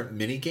of different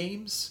mini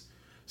games.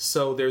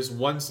 So there's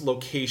one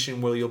location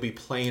where you'll be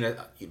playing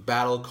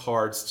battle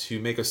cards to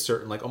make a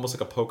certain, like almost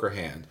like a poker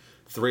hand,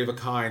 3 of a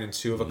kind and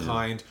 2 of a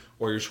kind,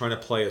 or you're trying to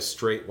play a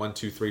straight 1,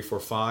 2, 3, 4,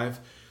 5.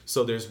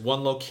 So there's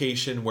one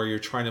location where you're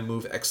trying to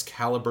move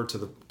Excalibur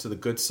to the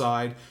good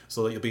side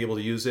so that you'll be able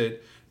to use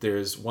it.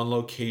 There's one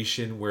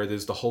location where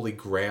there's the Holy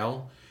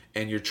Grail,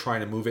 and you're trying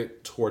to move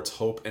it towards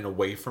hope and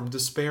away from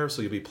despair.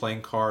 So you'll be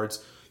playing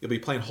cards. You'll be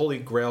playing Holy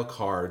Grail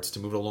cards to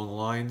move it along the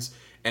lines.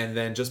 And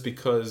then just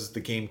because the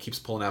game keeps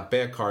pulling out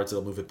bad cards,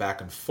 it'll move it back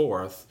and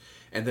forth.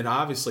 And then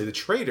obviously the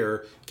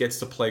trader gets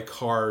to play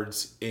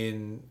cards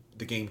in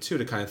the game too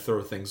to kind of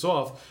throw things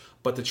off.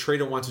 But the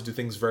trader wants to do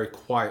things very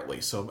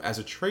quietly. So as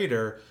a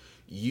trader,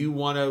 you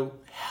want to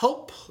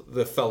help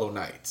the fellow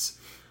knights.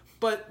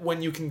 But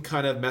when you can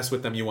kind of mess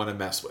with them, you want to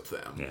mess with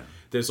them. Yeah.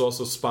 There's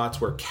also spots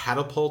where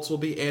catapults will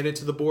be added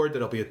to the board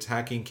that'll be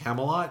attacking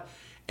Camelot,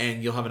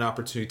 and you'll have an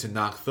opportunity to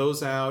knock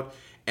those out.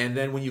 And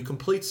then when you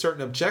complete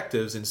certain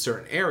objectives in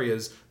certain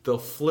areas, they'll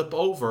flip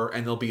over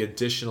and there'll be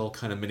additional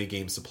kind of mini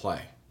games to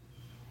play.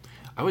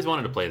 I always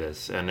wanted to play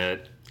this, and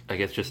I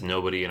guess just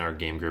nobody in our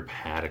game group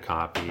had a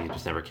copy. It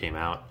just never came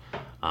out.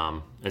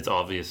 It's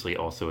obviously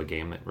also a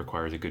game that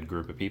requires a good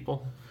group of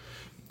people.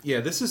 Yeah,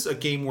 this is a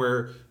game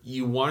where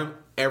you want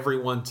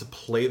everyone to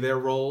play their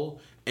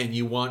role, and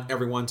you want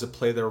everyone to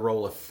play their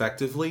role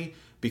effectively,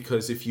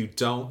 because if you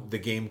don't, the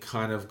game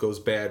kind of goes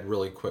bad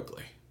really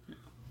quickly.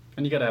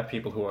 And you got to have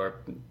people who are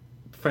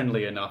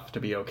friendly enough to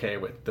be okay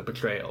with the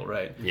betrayal,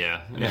 right?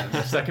 Yeah.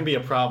 So that can be a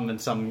problem in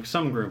some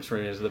groups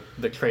where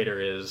the traitor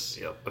is.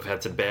 Yep. I've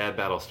had some bad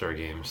Battlestar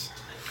games.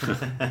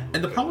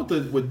 And the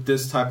problem with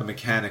this type of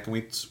mechanic, and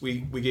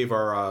we gave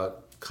our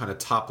kind of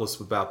top list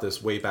about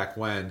this way back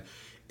when,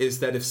 is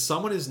that if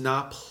someone is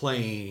not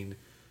playing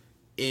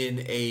in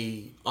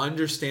a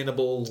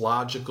understandable,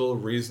 logical,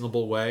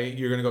 reasonable way,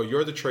 you're going to go,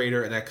 you're the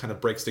traitor, and that kind of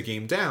breaks the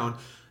game down.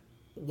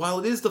 While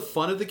it is the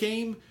fun of the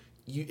game,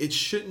 it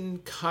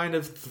shouldn't kind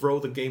of throw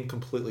the game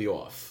completely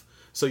off.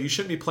 So you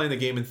shouldn't be playing the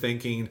game and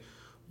thinking,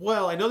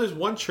 well, I know there's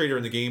one traitor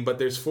in the game, but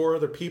there's 4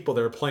 other people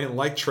that are playing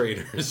like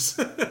traitors.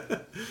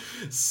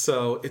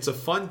 So it's a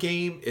fun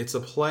game, it's a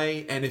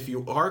play, and if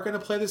you are going to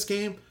play this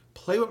game,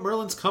 play with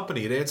Merlin's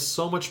Company. It adds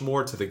so much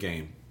more to the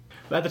game.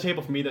 At the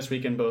table for me this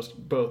weekend,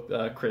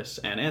 both Chris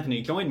and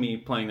Anthony joined me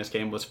playing this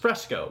game, was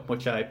Fresco,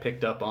 which I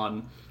picked up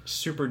on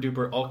super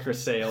duper ultra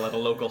sale at a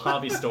local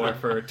hobby store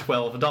for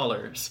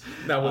 $12.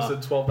 Now, was it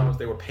 $12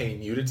 they were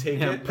paying you to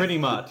take it? Pretty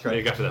much, right?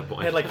 You got to that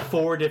point. It had like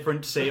 4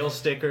 different sale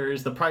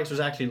stickers. The price was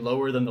actually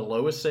lower than the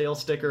lowest sale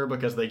sticker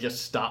because they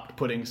just stopped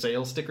putting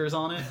sale stickers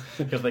on it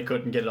because they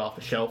couldn't get it off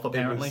the shelf,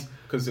 apparently.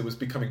 Because it was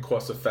becoming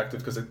cost effective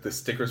because the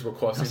stickers were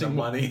costing them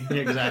money.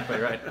 Exactly,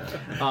 right.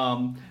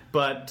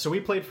 But so we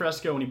played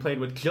Fresco, and he played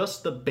with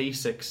just the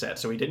basic set,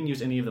 so he didn't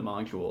use any of the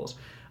modules.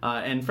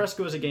 And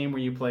Fresco is a game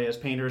where you play as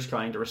painters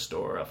trying to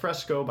restore a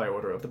fresco by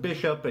order of the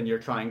bishop, and you're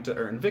trying to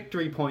earn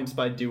victory points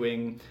by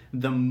doing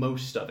the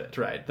most of it,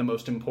 right? The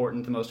most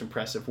important, the most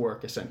impressive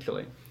work,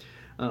 essentially.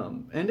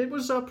 And it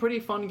was a pretty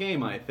fun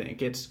game, I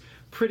think. It's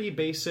pretty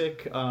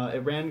basic.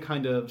 It ran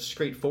kind of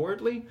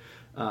straightforwardly,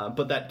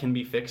 but that can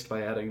be fixed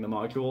by adding the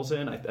modules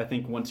in. I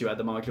think once you add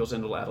the modules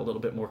in, it'll add a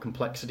little bit more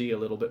complexity, a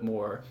little bit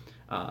more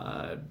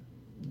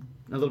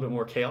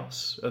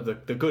chaos,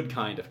 the good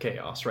kind of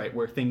chaos, right?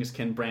 Where things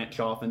can branch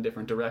off in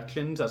different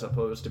directions as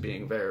opposed to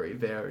being very,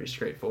 very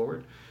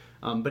straightforward.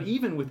 But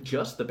even with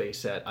just the base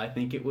set, I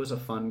think it was a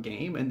fun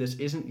game, and this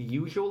isn't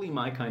usually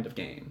my kind of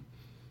game.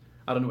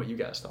 I don't know what you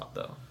guys thought,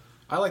 though.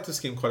 I like this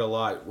game quite a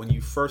lot. When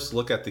you first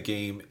look at the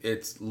game,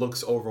 it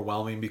looks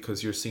overwhelming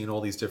because you're seeing all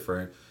these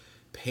different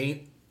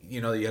paint,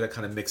 you had to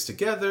kind of mix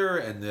together,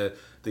 and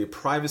the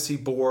privacy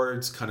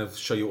boards kind of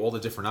show you all the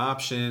different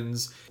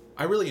options.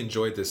 I really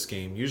enjoyed this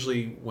game.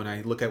 Usually when I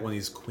look at one of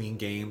these Queen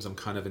games, I'm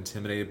kind of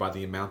intimidated by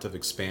the amount of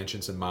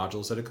expansions and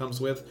modules that it comes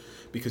with,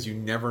 because you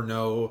never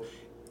know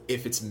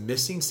if it's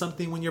missing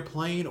something when you're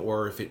playing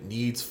or if it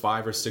needs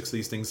 5 or 6 of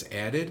these things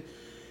added.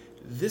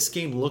 This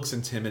game looks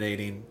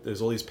intimidating.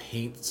 There's all these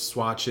paint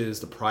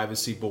swatches, the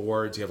privacy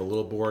boards. You have a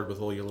little board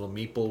with all your little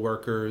meeple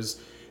workers.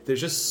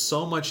 There's just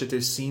so much that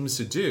this seems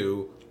to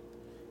do.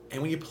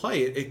 And when you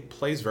play it, it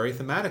plays very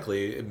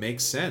thematically. It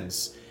makes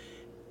sense.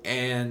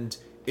 And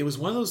it was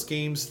one of those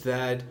games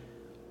that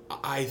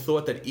I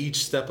thought that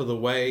each step of the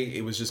way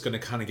it was just going to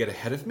kind of get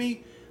ahead of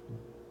me.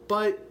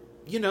 But,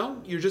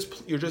 you're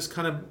just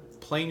kind of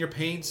playing your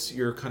paints.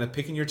 You're kind of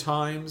picking your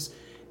times.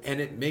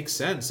 And it makes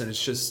sense. And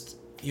it's just,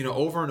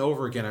 over and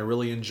over again, I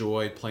really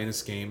enjoyed playing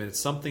this game. And it's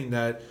something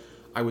that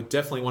I would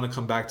definitely want to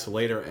come back to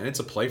later. And it's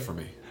a play for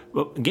me.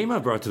 Well, the game I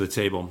brought to the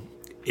table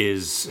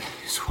is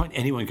what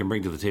anyone can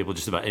bring to the table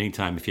just about any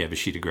time if you have a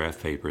sheet of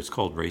graph paper. It's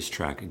called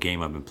Racetrack, a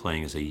game I've been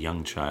playing as a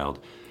young child.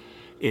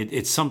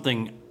 It's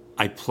something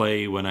I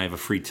play when I have a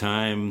free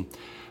time.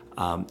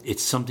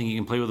 It's something you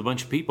can play with a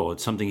bunch of people.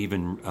 It's something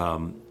even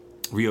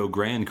Rio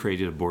Grande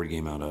created a board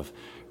game out of.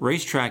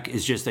 Racetrack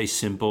is just a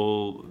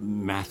simple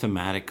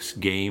mathematics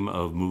game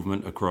of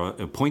movement across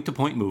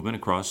point-to-point movement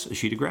across a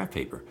sheet of graph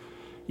paper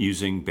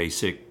using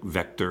basic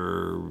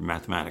vector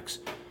mathematics.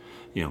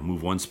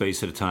 Move 1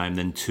 space at a time,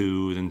 then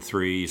 2, then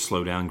 3. You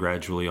slow down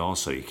gradually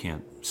also. You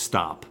can't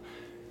stop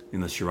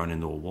unless you run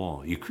into a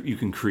wall. You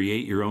can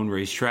create your own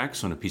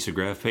racetracks on a piece of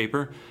graph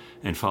paper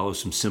and follow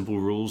some simple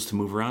rules to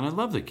move around. I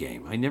love the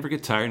game. I never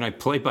get tired, and I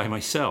play by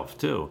myself,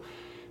 too.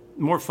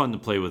 More fun to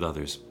play with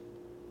others.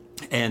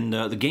 And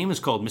the game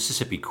is called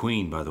Mississippi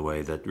Queen, by the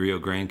way, that Rio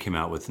Grande came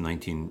out with in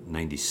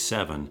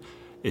 1997.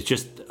 It's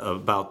just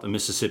about the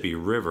Mississippi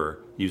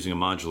River using a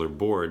modular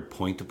board,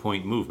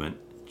 point-to-point movement,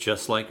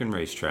 just like in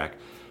Racetrack,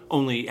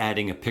 only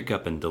adding a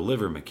pick-up and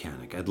deliver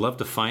mechanic. I'd love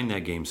to find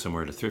that game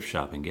somewhere at a thrift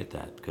shop and get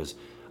that, because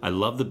I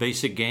love the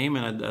basic game,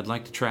 and I'd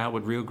like to try out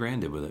what Rio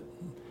Grande did with it.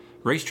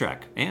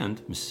 Racetrack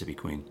and Mississippi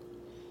Queen.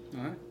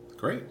 All right.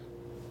 Great.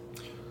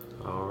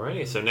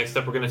 Alrighty, so next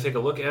up we're going to take a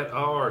look at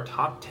our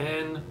top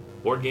 10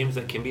 board games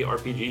that can be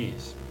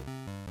RPGs.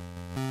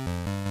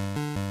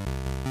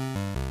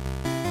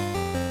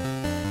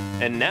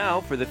 And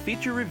now for the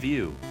feature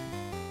review.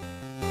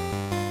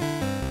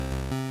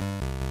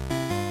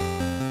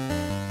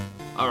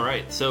 All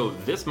right, so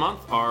this month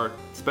our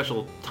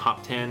special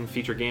top 10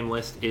 feature game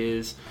list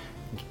is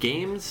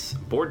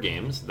board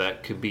games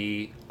that could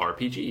be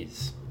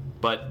RPGs.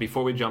 But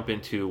before we jump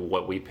into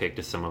what we picked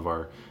as some of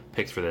our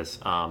picks for this,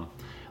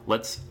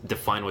 let's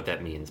define what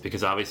that means,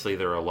 because obviously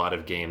there are a lot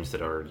of games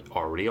that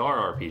already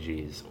are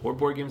RPGs, or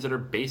board games that are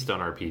based on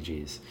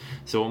RPGs.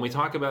 So when we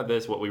talk about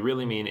this, what we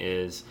really mean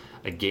is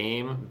a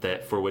game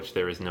that for which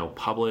there is no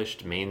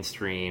published,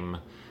 mainstream,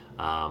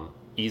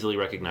 easily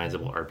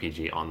recognizable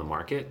RPG on the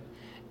market,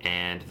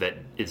 and that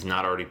is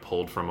not already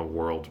pulled from a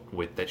world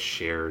that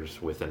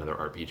shares with another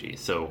RPG.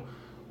 So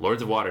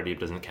Lords of Waterdeep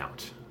doesn't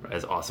count.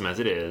 As awesome as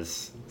it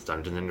is,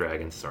 Dungeons and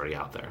Dragons is already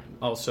out there.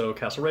 Also,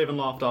 Castle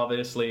Ravenloft,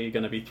 obviously,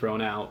 going to be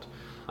thrown out.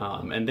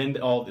 And then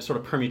all the sort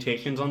of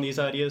permutations on these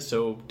ideas.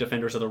 So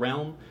Defenders of the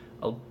Realm,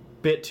 a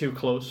bit too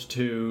close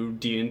to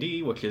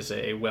D&D, which is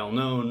a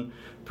well-known,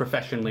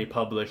 professionally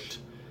published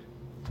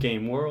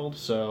game world.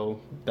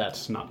 So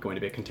that's not going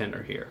to be a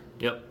contender here.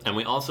 Yep. And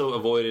we also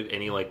avoided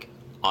any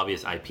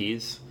obvious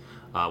IPs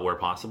where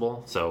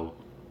possible. So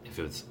if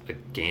it was a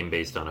game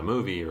based on a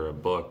movie or a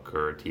book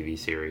or a TV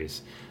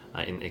series,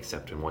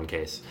 except in one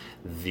case,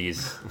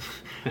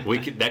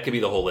 that could be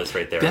the whole list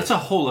right there. That's a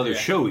whole other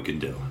show we can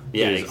do.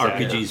 Yeah,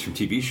 exactly. RPGs from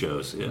TV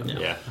shows.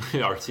 Yeah.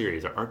 Our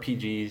series, our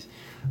RPGs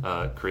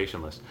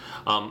creation list.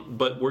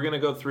 But we're going to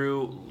go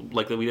through,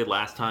 like we did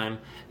last time,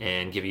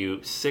 and give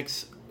you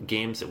 6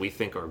 games that we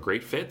think are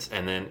great fits,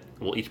 and then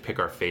we'll each pick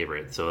our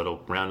favorite. So it'll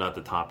round out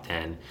the top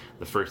 10,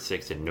 the first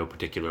 6 in no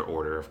particular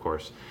order, of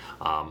course,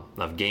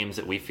 of games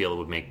that we feel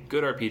would make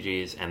good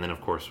RPGs, and then,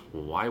 of course,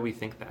 why we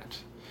think that.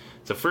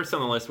 So first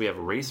on the list, we have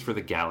Race for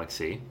the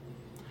Galaxy,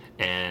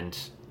 and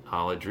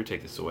I'll let Drew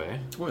take this away.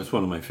 Well, it's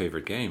one of my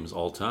favorite games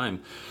all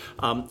time.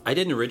 I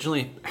didn't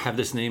originally have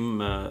this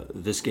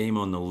game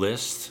on the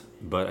list,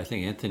 but I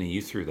think, Anthony,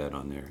 you threw that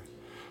on there.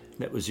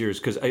 That was yours,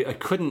 because I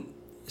couldn't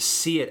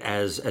see it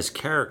as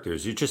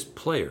characters. You're just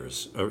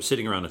players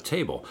sitting around a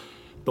table.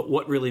 But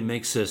what really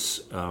makes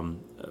this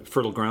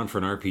fertile ground for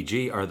an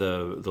RPG are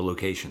the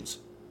locations.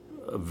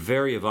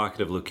 Very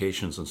evocative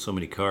locations on so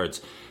many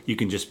cards. You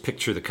can just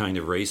picture the kind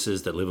of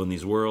races that live on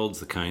these worlds,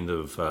 the kind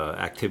of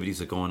activities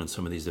that go on in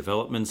some of these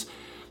developments.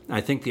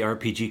 I think the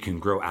RPG can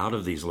grow out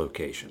of these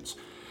locations,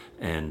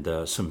 and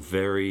some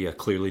very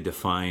clearly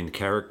defined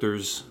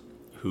characters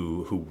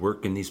who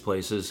work in these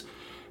places,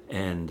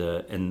 and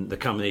the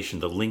combination,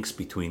 the links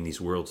between these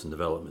worlds and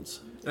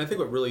developments. And I think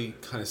what really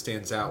kind of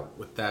stands out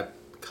with that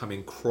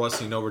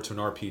crossing over to an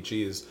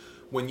RPG is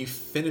when you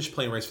finish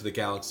playing Race for the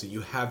Galaxy,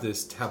 you have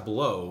this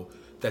tableau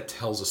that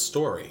tells a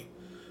story.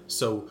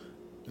 So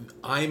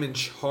I'm in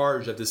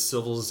charge of this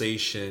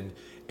civilization,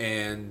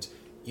 and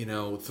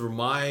through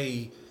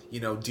my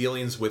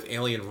dealings with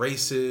alien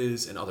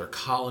races and other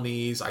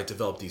colonies, I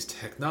developed these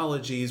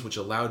technologies which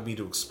allowed me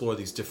to explore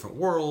these different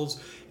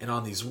worlds. And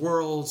on these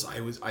worlds, I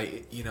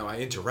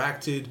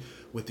interacted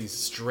with these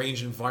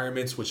strange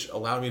environments which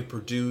allowed me to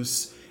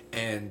produce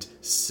and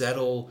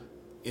settle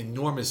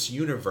enormous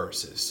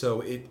universes.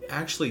 So it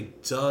actually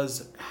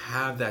does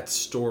have that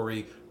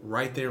story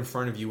right there in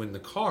front of you in the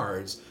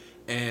cards,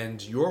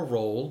 and your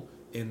role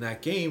in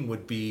that game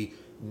would be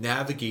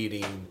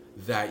navigating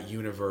that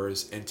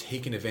universe and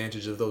taking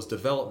advantage of those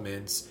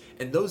developments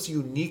and those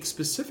unique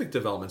specific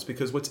developments.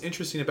 Because what's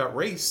interesting about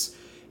Race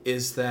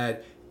is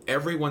that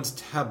everyone's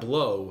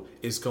tableau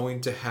is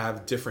going to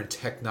have different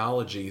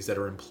technologies that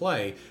are in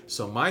play.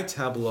 So my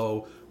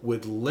tableau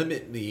would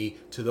limit me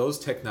to those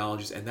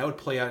technologies, and that would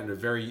play out in a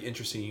very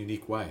interesting,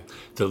 unique way.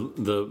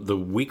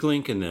 The weak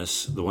link in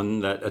this, the one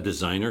that a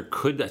designer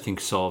could, I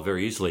think, solve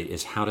very easily,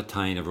 is how to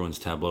tie in everyone's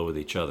tableau with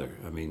each other.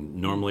 I mean,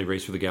 normally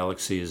Race for the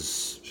Galaxy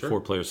is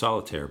 4-player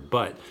solitaire,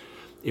 but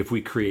if we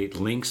create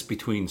links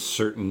between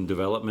certain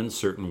developments,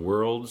 certain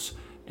worlds,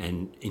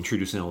 and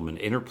introduce an element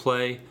of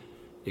interplay,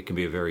 it can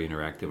be a very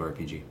interactive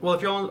RPG. Well,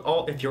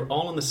 if you're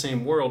all in the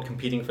same world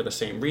competing for the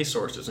same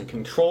resources and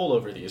control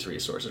over these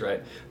resources,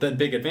 right? The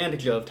big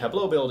advantage of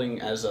tableau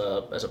building as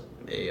a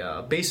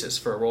basis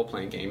for a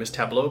role-playing game is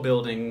tableau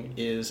building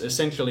is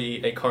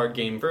essentially a card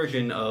game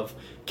version of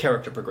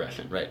character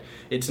progression, right?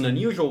 It's an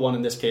unusual one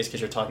in this case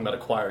because you're talking about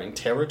acquiring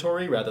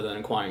territory rather than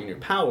acquiring new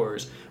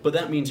powers, but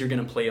that means you're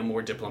going to play a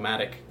more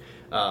diplomatic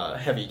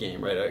heavy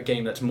game, right? A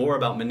game that's more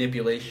about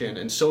manipulation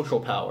and social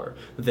power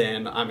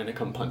than I'm going to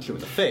come punch you in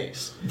the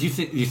face. Do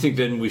you think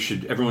then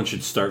everyone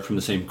should start from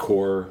the same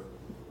core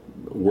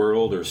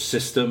world or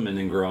system and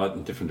then grow out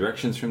in different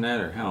directions from that,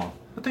 or how?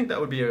 I think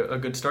that would be a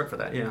good start for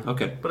that, yeah.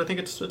 Okay. But I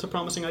think it's a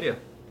promising idea.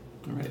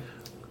 All right.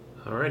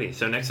 Alrighty,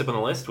 so next up on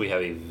the list we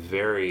have a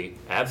very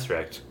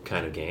abstract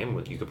kind of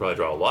game you could probably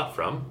draw a lot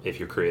from if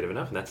you're creative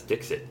enough, and that's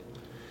Dixit.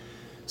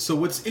 So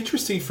what's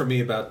interesting for me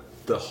about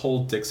the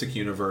whole Dixit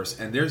universe,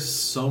 and there's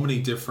so many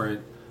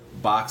different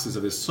boxes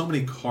of this, so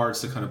many cards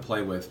to kind of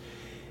play with.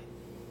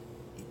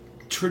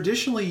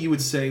 Traditionally, you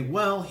would say,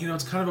 well,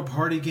 it's kind of a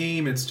party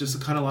game, it's just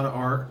kind of a lot of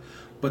art,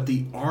 but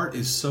the art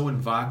is so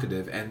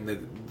evocative, and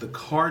the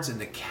cards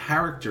and the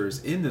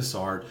characters in this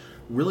art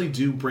really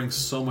do bring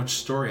so much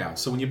story out.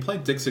 So when you play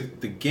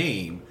Dixit the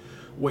game,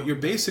 what you're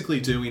basically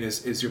doing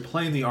is you're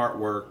playing the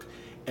artwork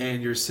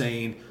and you're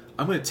saying,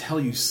 I'm going to tell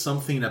you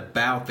something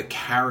about the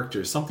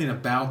character, something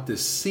about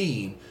this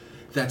scene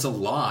that's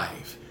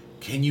alive.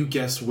 Can you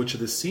guess which of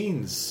the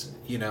scenes,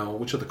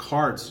 which of the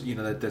cards,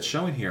 that's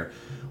showing here?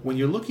 When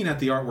you're looking at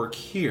the artwork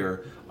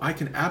here, I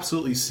can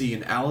absolutely see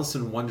an Alice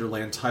in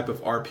Wonderland type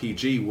of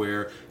RPG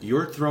where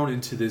you're thrown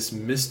into this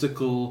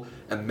mystical,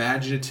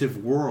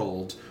 imaginative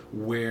world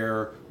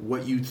where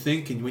what you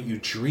think and what you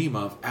dream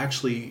of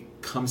actually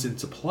comes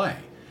into play.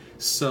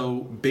 So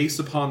based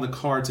upon the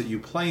cards that you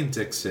play in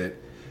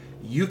Dixit,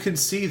 you can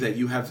see that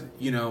you have,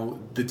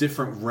 the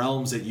different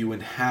realms that you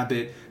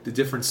inhabit, the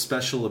different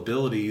special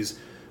abilities,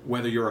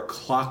 whether you're a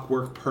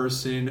clockwork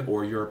person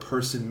or you're a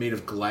person made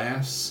of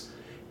glass,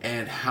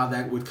 and how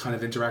that would kind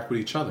of interact with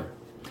each other.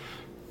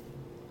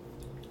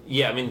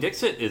 Yeah, I mean,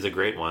 Dixit is a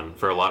great one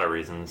for a lot of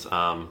reasons.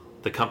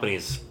 The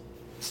company's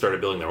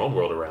started building their own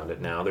world around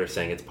it now. They're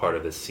saying it's part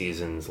of this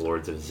season's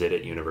Lords of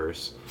Zidit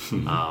universe.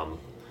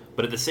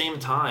 But at the same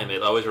time,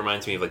 it always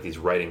reminds me of like these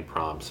writing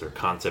prompts or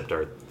concept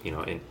art.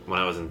 When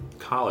I was in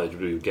college,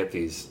 we would get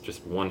these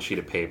just one sheet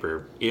of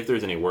paper, if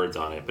there's any words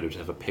on it, but it would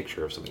just have a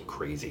picture of something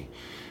crazy.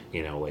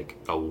 Like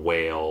a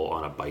whale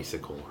on a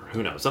bicycle, or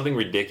who knows, something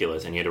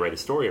ridiculous, and you had to write a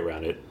story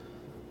around it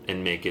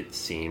and make it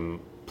seem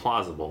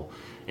plausible.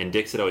 And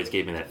Dixit always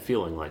gave me that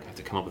feeling like I have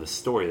to come up with a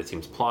story that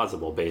seems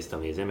plausible based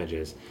on these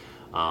images.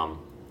 I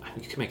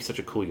think you can make such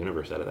a cool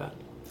universe out of that.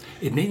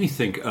 It made me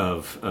think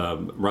of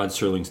Rod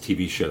Serling's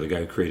TV show, the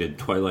guy who created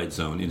Twilight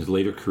Zone. In his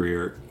later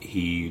career,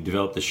 he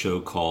developed a show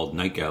called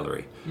Night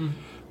Gallery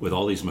with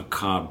all these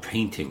macabre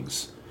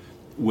paintings,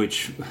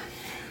 which...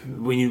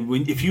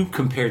 if you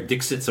compare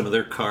Dixit, some of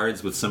their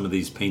cards with some of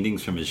these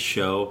paintings from his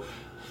show,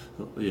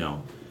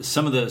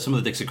 some of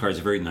the Dixit cards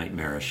are very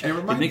nightmarish.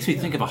 It makes me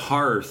think of a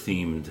horror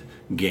themed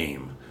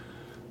game.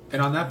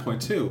 And on that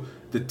point too,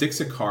 the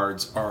Dixit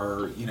cards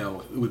are,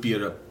 it would be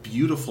a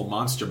beautiful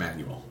monster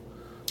manual.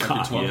 Like you're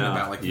talking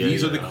about,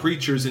 these are the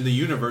creatures in the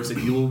universe that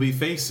you will be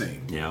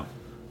facing. Yeah.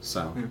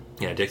 So.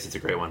 Yeah, Dixit's a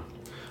great one.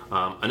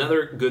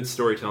 Another good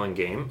storytelling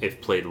game,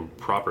 if played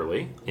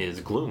properly, is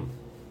Gloom.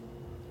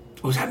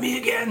 Was that me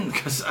again?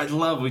 Because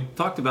we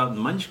talked about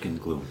Munchkin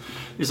Gloom.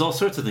 There's all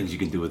sorts of things you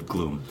can do with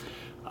Gloom.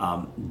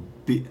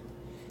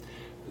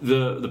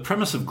 The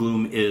premise of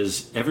Gloom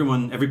is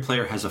every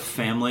player has a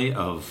family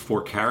of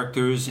 4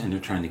 characters, and they're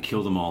trying to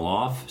kill them all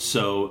off.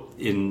 So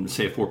in,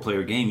 say, a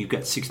 4-player game, you've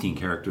got 16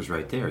 characters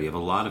right there. You have a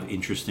lot of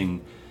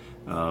interesting,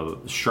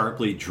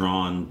 sharply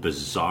drawn,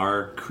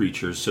 bizarre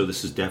creatures. So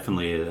this is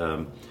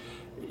definitely,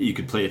 you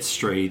could play it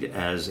straight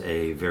as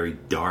a very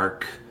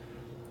dark,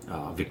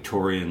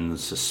 Victorian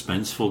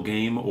suspenseful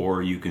game,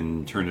 or you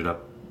can turn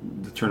up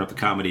the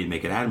comedy and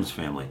make it Addams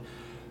Family.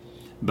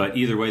 But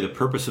either way, the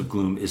purpose of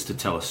Gloom is to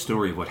tell a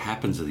story of what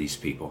happens to these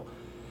people.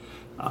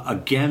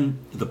 Again,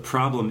 the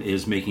problem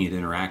is making it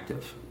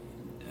interactive,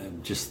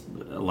 just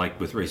like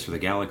with Race for the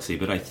Galaxy.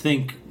 But I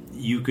think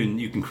you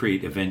can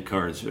create event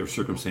cards or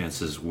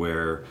circumstances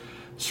where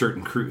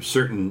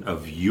certain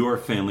of your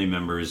family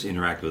members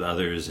interact with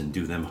others and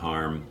do them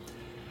harm.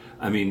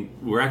 I mean,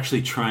 we're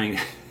actually trying.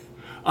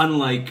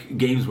 Unlike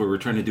games where we're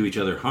trying to do each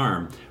other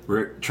harm,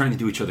 we're trying to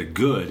do each other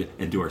good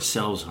and do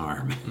ourselves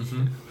harm.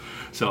 Mm-hmm.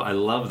 So I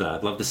love that.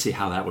 I'd love to see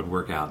how that would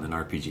work out in an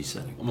RPG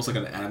setting. Almost like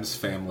an Addams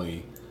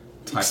Family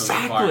type of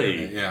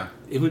environment. Yeah.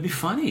 It would be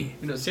funny.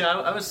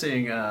 I was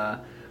seeing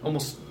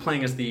almost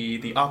playing as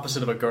the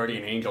opposite of a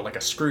guardian angel, like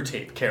a screw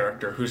tape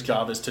character whose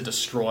job is to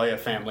destroy a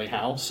family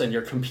house, and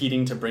you're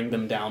competing to bring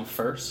them down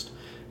first.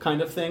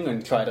 Kind of thing,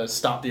 and try to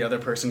stop the other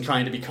person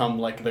trying to become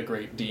like the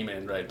great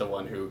demon, right? The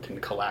one who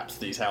can collapse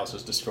these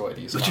houses, destroy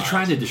these. But you're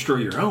trying to destroy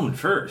your own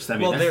first. I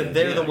mean,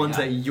 they're the ones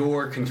that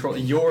you're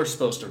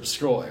supposed to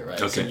destroy,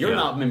 right? Okay, so you're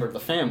not a member of the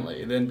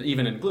family. Then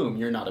even in Gloom,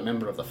 you're not a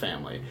member of the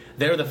family.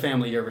 They're the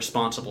family you're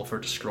responsible for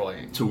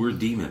destroking. So we're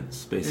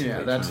demons, basically.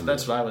 Yeah,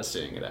 that's what I was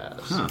seeing it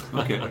as. Huh,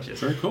 okay,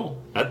 very cool.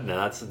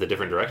 That's the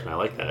different direction. I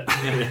like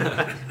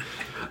that.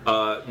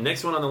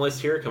 Next one on the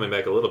list here, coming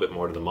back a little bit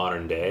more to the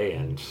modern day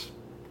and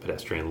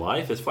pedestrian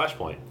life, is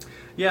Flashpoint.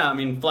 Yeah, I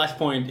mean,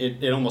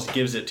 Flashpoint, it almost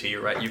gives it to you,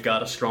 right? You've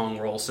got a strong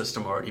role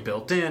system already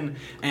built in,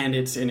 and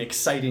it's an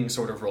exciting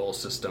sort of role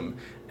system.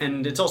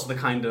 And it's also the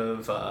kind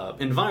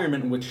of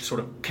environment in which sort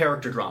of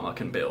character drama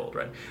can build,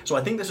 right? So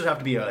I think this would have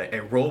to be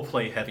a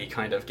role-play heavy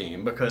kind of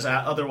game, because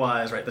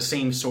otherwise, right, the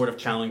same sort of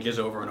challenges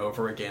over and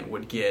over again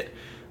would get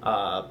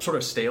sort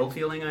of stale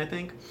feeling, I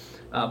think.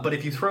 But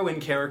if you throw in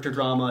character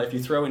drama, if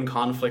you throw in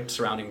conflict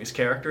surrounding these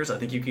characters, I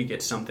think you could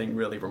get something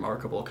really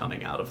remarkable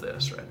coming out of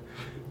this, right?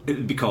 It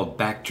would be called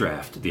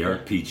Backdraft, the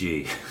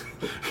RPG.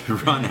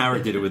 Ron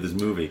Howard did it with his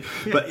movie.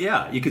 Yeah. But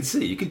yeah, you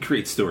could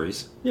create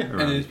stories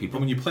around these people.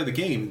 When you play the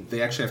game,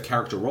 they actually have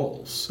character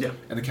roles. Yeah.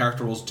 And the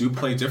character roles do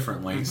play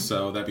differently,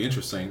 so that'd be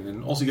interesting.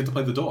 And also you get to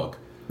play the dog.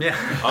 Yeah.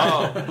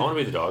 Oh, I want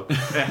to be the dog.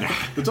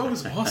 The dog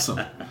is awesome.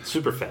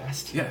 Super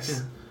fast. Yes.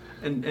 Yeah.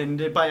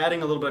 And by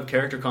adding a little bit of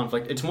character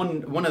conflict, it's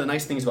one of the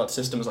nice things about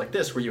systems like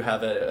this, where you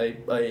have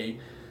a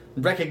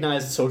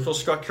recognized social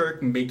structure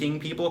making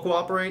people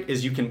cooperate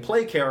is you can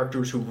play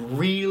characters who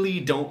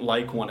really don't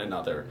like one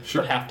another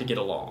but have to get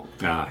along.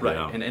 Right.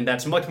 Yeah. And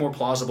that's much more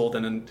plausible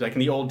than in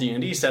the old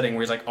D&D setting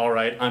where he's like, all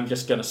right, I'm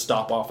just going to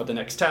stop off at the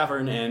next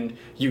tavern and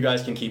you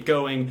guys can keep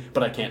going,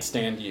 but I can't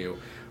stand you.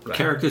 Right.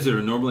 Characters that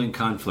are normally in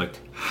conflict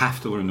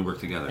have to learn to work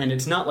together. And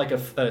it's not like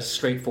a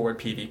straightforward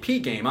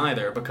PvP game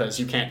either, because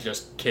you can't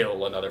just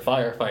kill another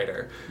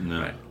firefighter.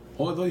 No. Right.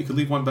 Although you could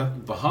leave one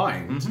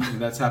behind,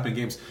 and that's happened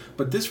in games.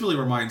 But this really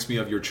reminds me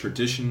of your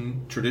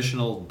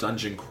traditional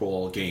dungeon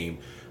crawl game.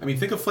 I mean,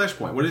 think of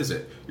Flashpoint. What is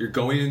it? You're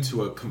going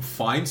into a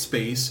confined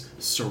space,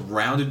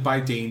 surrounded by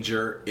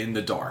danger, in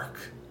the dark.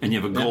 And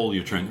you have a goal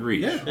you're trying to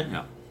reach.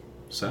 Yeah.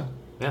 So?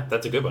 Yeah,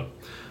 that's a good one.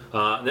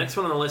 Next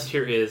one on the list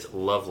here is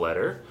Love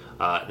Letter.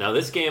 Now,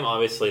 this game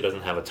obviously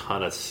doesn't have a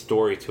ton of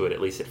story to it, at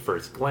least at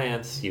first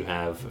glance. You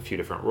have a few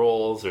different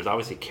roles. There's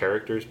obviously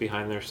characters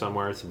behind there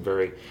somewhere, some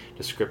very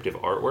descriptive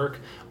artwork.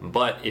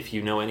 But if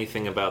you know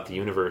anything about the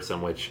universe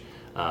on which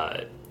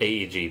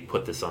AEG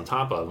put this on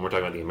top of, and we're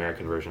talking about the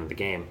American version of the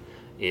game,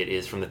 it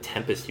is from the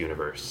Tempest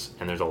universe,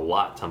 and there's a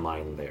lot to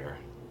mine there.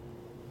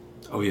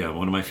 Oh, yeah,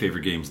 one of my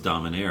favorite games,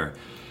 Dominaire.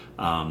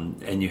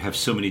 And you have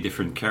so many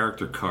different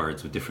character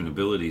cards with different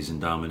abilities in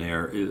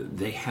Dominaire.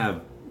 They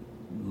have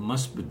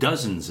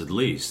dozens at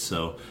least,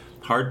 so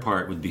hard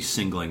part would be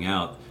singling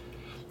out.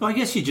 Well, I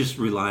guess you just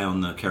rely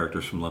on the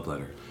characters from Love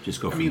Letter. Just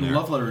go from there.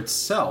 Love Letter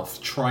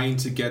itself, trying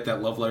to get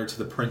that love letter to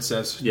the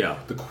princess. Yeah.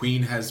 The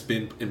queen has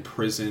been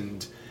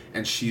imprisoned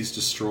and she's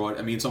distraught.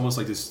 I mean, it's almost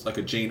like this, like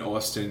a Jane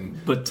Austen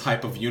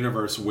type of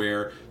universe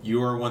where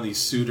you're one of these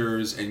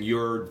suitors and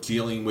you're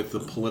dealing with the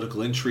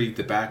political intrigue,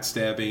 the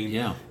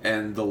backstabbing,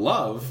 and the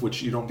love,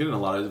 which you don't get in a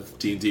lot of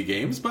D&D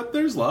games, but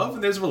there's love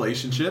and there's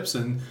relationships,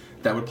 and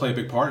that would play a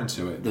big part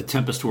into it. The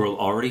Tempest world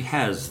already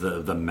has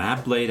the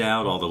map laid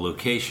out, all the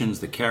locations,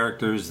 the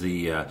characters,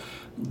 the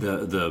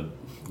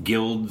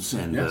guilds,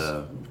 and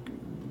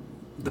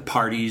the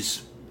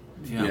parties.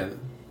 Yeah,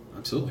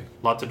 absolutely.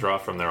 A lot to draw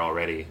from there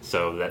already.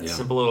 So that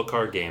simple little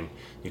card game,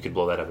 you could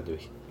blow that up into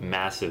a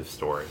massive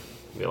story.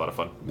 It'd be a lot of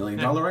fun. $1 million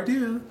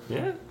idea.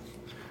 Yeah.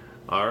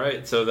 All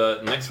right, so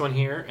the next one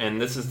here,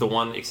 and this is the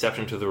one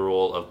exception to the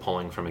rule of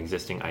pulling from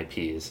existing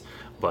IPs,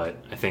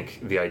 but I think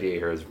the idea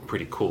here is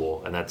pretty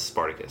cool, and that's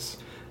Spartacus.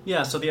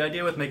 Yeah, so the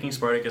idea with making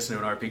Spartacus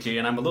into an RPG,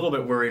 and I'm a little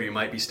bit worried we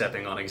might be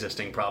stepping on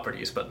existing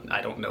properties, but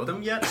I don't know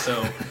them yet,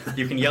 so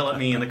you can yell at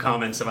me in the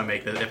comments if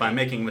I'm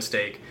making a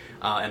mistake.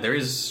 And there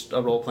is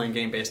a role-playing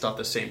game based off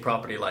the same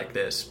property like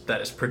this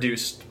that is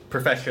produced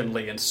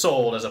professionally and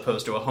sold as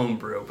opposed to a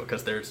homebrew,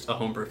 because there's a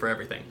homebrew for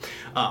everything.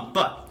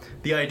 But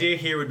the idea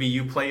here would be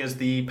you play as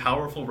the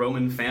powerful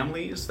Roman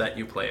families that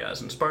you play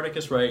as. In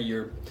Spartacus, right,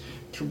 you're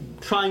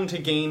trying to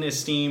gain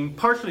esteem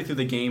partially through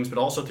the games, but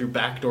also through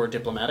backdoor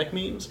diplomatic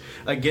means.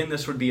 Again,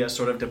 this would be a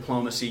sort of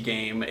diplomacy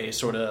game, a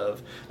sort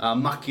of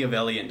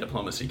Machiavellian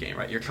diplomacy game,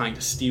 right? You're trying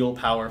to steal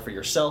power for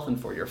yourself and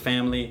for your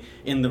family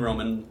in the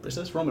Roman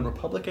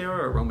Republic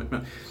era or Roman?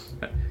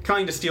 No.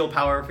 Trying to steal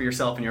power for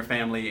yourself and your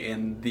family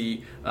in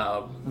the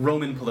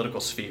Roman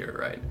political sphere,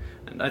 right?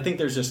 And I think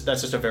that's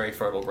just a very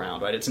fertile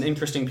ground, right? It's an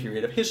interesting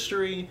period of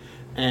history,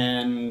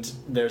 and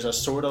there's a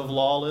sort of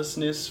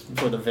lawlessness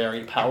for the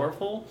very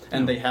powerful,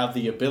 and they have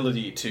the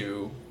ability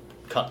to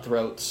cut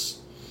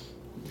throats,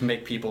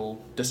 make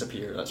people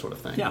disappear, that sort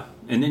of thing. Yeah,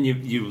 and then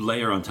you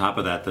layer on top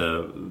of that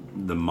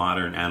the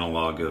modern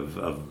analog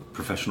of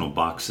professional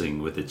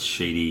boxing with its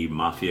shady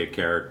mafia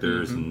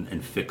characters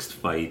and fixed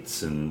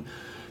fights, and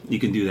you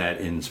can do that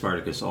in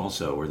Spartacus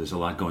also, where there's a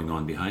lot going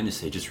on behind the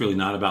stage. It's really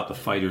not about the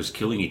fighters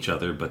killing each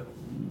other, but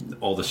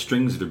all the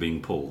strings that are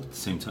being pulled at the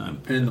same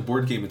time. And in the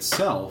board game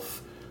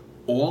itself,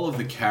 all of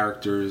the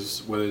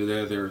characters,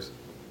 whether they're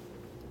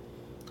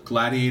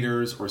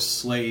gladiators or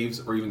slaves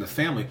or even the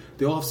family,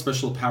 they all have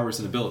special powers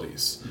and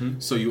abilities.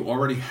 So you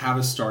already have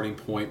a starting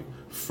point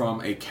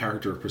from a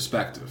character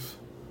perspective.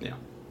 Yeah.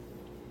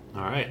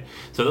 All right.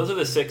 So those are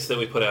the 6 that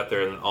we put out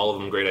there, and all of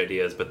them great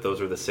ideas, but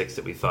those are the 6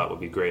 that we thought would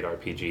be great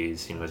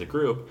RPGs, as a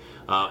group.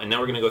 And now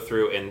we're going to go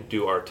through and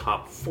do our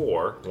top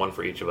 4, one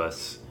for each of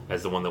us,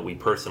 as the one that we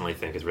personally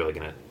think is really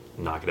going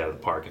to knock it out of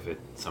the park if it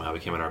somehow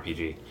became an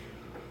RPG.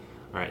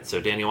 All right,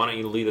 so Danny, why don't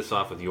you lead us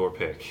off with your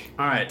pick?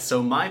 All right,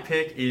 so my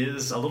pick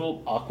is a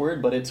little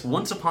awkward, but it's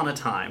Once Upon a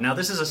Time. Now,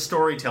 this is a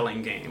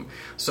storytelling game,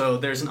 so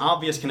there's an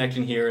obvious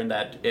connection here in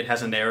that it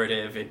has a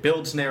narrative, it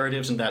builds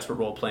narratives, and that's what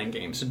role-playing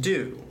games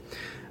do.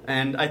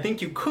 And I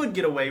think you could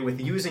get away with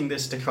using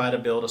this to try to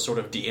build a sort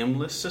of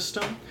DM-less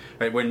system,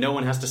 right, where no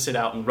one has to sit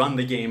out and run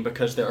the game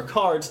because there are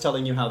cards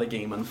telling you how the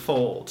game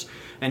unfolds.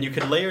 And you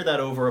could layer that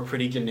over a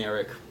pretty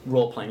generic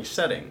role-playing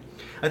setting.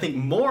 I think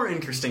more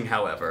interesting,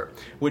 however,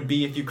 would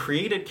be if you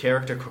created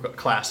character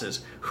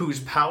classes whose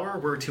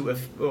powers were to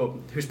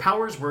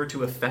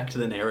affect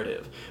the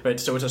narrative, right?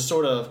 So it's a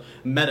sort of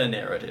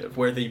meta-narrative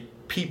where the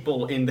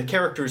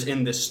characters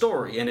in this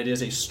story, and it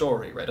is a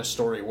story, right, a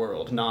story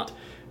world, not,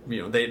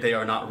 they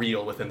are not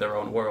real within their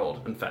own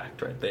world, in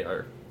fact, right? They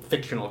are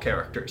fictional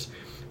characters.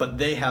 But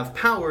they have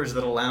powers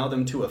that allow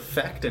them to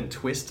affect and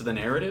twist the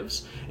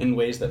narratives in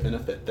ways that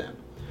benefit them.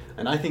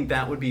 And I think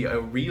that would be a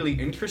really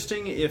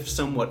interesting, if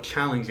somewhat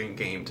challenging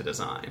game to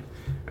design.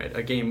 Right?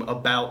 A game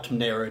about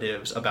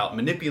narratives, about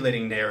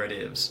manipulating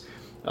narratives,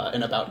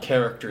 and about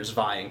characters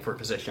vying for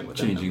position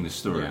within Changing them. the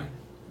story. Yeah.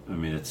 I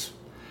mean, it's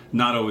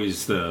not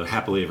always the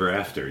happily ever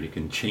after. You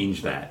can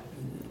change that.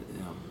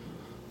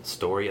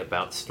 Story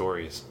about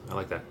stories. I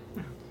like that.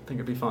 I think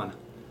it'd be fun.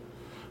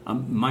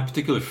 My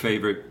particular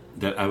favorite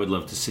that I would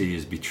love to see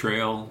is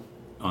Betrayal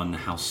on the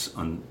house,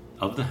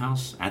 at the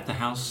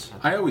house.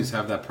 I always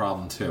have that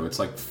problem too. It's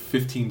like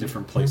 15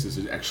 different places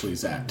it actually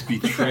is at.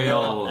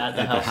 Betrayal At at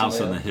the the House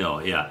House on the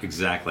Hill. Yeah,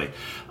 exactly.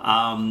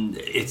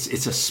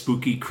 It's a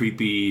spooky,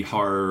 creepy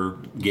horror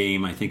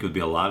game. I think it would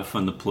be a lot of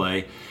fun to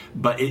play,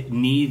 but it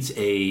needs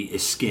a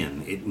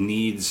skin. It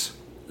needs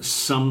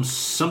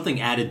something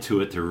added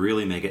to it to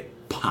really make it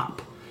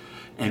pop.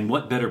 And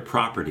what better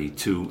property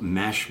to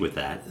mash with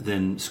that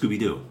than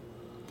Scooby-Doo?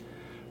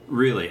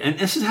 Really. And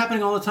this is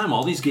happening all the time.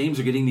 All these games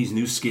are getting these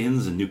new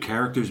skins and new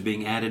characters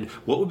being added.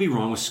 What would be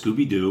wrong with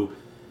Scooby-Doo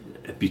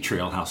at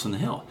Betrayal House on the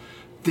Hill?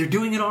 They're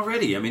doing it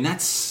already. I mean,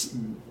 it's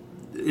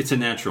a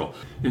natural.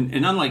 And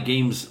unlike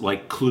games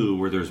like Clue,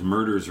 where there's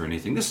murders or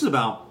anything, this is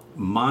about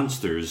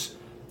monsters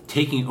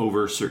taking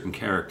over certain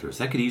characters.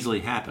 That could easily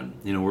happen.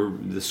 You know, we're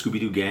the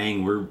Scooby-Doo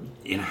gang, we're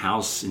in a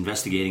house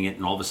investigating it,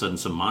 and all of a sudden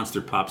some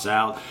monster pops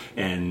out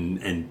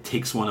and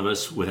takes one of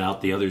us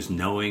without the others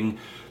knowing.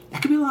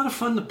 That could be a lot of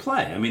fun to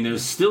play. I mean,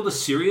 there's still the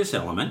serious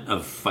element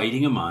of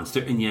fighting a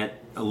monster, and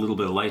yet a little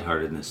bit of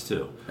lightheartedness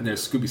too. And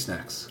there's Scooby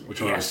Snacks,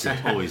 which are Yes,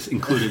 always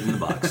included in the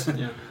box.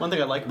 Yeah. One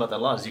thing I like about that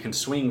a lot is you can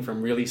swing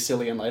from really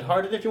silly and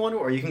lighthearted if you want to,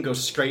 or you can go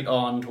straight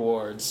on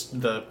towards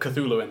the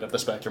Cthulhu end of the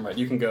spectrum, right?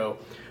 You can go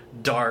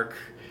dark,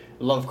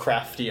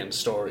 Lovecraftian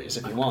stories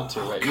if you want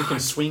to, right? You can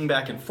swing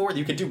back and forth.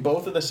 You can do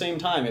both at the same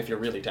time if you're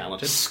really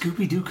talented.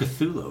 Scooby-Doo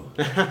Cthulhu.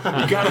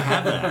 You gotta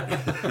have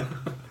that.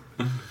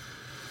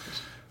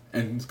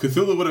 And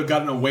Cthulhu would have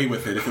gotten away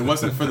with it if it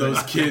wasn't for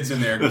those kids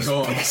in there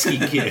going. Pesky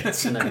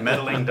kids. And then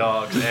meddling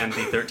dogs and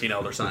the 13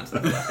 Elder Signs.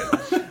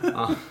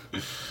 Oh,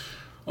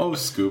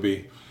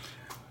 Scooby.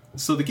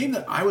 So the game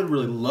that I would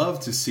really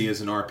love to see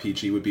as an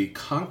RPG would be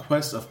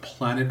Conquest of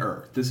Planet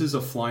Earth. This is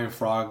a Flying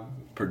Frog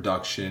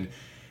production.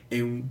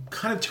 It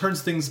kind of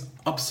turns things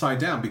upside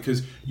down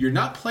because you're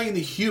not playing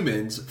the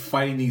humans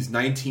fighting these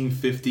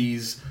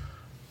 1950s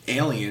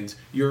aliens.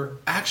 You're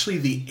actually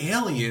the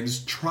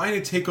aliens trying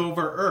to take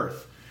over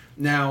Earth.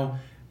 Now,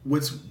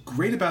 what's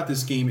great about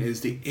this game is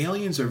the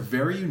aliens are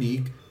very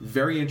unique,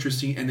 very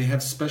interesting, and they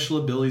have special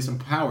abilities and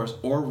powers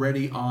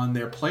already on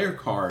their player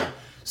card.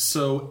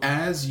 So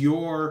as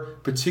your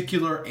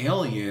particular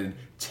alien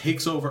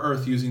takes over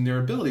Earth using their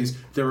abilities,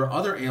 there are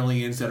other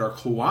aliens that are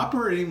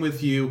cooperating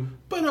with you,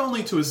 but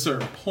only to a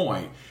certain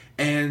point.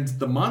 And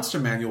the monster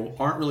manual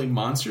aren't really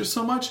monsters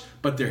so much,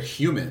 but they're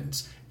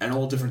humans, and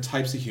all different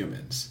types of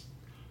humans.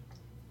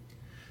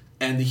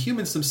 And the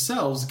humans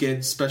themselves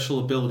get special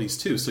abilities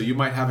too. So you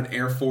might have an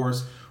Air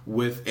Force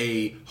with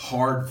a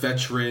hard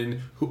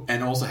veteran who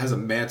and also has a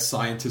mad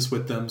scientist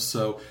with them.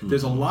 So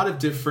there's a lot of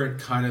different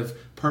kind of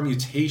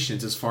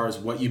permutations as far as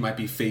what you might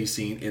be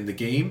facing in the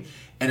game,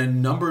 and a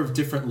number of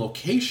different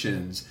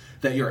locations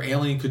that your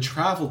alien could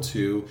travel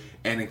to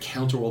and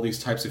encounter all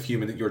these types of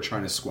human that you're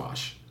trying to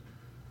squash.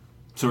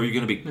 So are you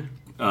going to be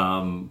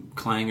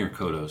Clang or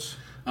Kodos?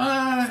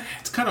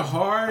 It's kind of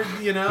hard,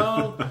 you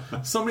know.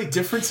 So many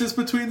differences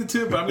between the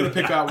two, but I'm going to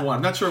pick out one.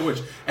 I'm not sure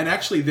which. And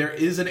actually, there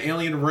is an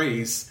alien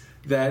race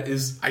that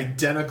is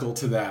identical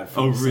to that.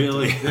 Oh,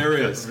 really? There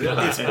is.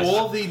 Really? It's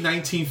all the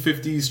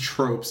 1950s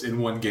tropes in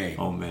one game.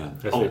 Oh, man.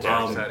 That's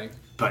fantastic. exciting.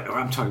 But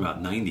I'm talking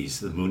about 90s.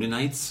 The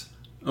Mooninites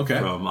Okay.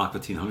 from Aqua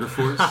Teen Hunger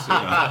Force.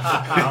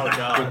 Yeah. Oh,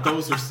 God. But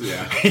those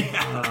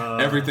are,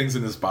 everything's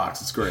in this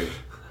box. It's great.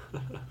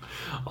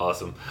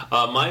 Awesome.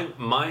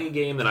 My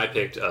game that I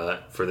picked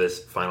for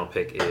this final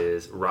pick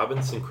is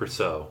Robinson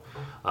Crusoe.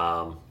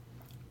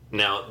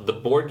 Now, the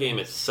board game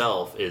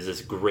itself is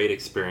this great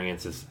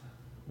experience, this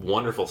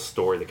wonderful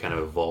story that kind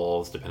of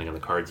evolves depending on the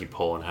cards you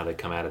pull and how they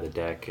come out of the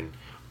deck. And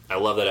I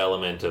love that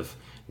element of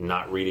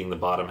not reading the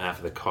bottom half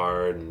of the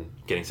card and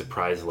getting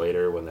surprised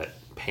later when that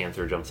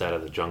panther jumps out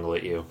of the jungle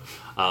at you.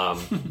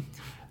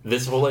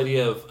 This whole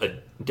idea of a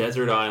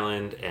desert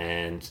island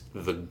and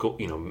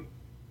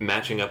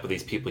matching up with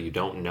these people you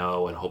don't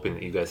know and hoping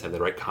that you guys have the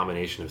right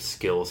combination of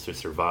skills to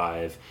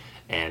survive,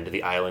 and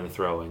the island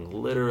throwing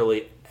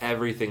literally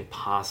everything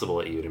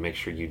possible at you to make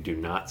sure you do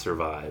not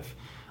survive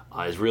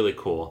is really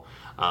cool.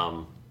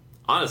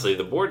 Honestly,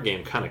 the board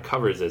game kind of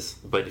covers this,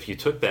 but if you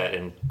took that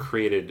and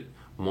created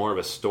more of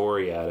a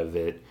story out of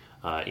it,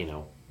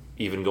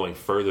 even going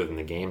further than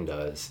the game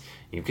does,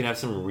 you can have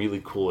some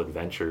really cool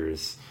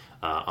adventures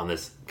on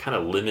this kind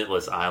of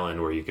limitless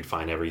island where you could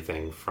find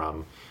everything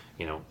from,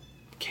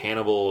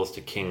 cannibals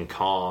to King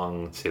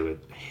Kong to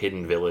a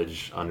hidden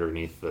village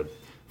underneath the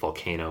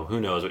volcano. Who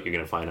knows what you're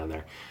going to find on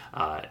there.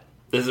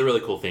 This is a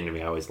really cool thing to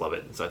me. I always love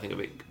it. So I think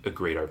it'd be a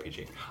great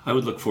RPG. I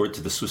would look forward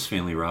to the Swiss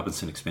Family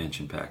Robinson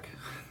expansion pack.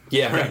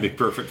 Yeah, That'd be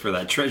perfect for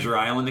that Treasure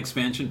Island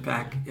expansion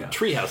pack. Yeah.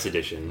 Treehouse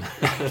Edition.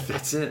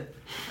 That's it.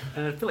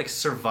 And I feel like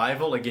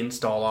survival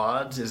against all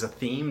odds is a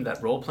theme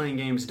that role-playing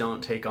games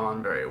don't take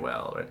on very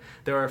well. Right?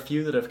 There are a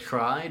few that have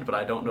tried, but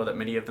I don't know that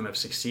many of them have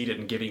succeeded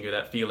in giving you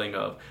that feeling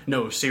of,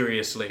 no,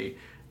 seriously,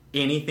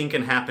 anything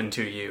can happen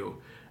to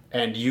you,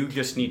 and you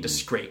just need to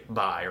scrape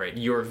by, right?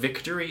 Your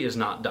victory is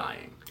not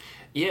dying.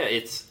 Yeah,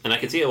 and I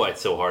can see why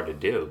it's so hard to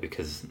do,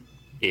 because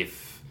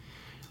if,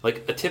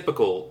 like, a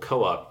typical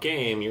co-op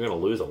game, you're going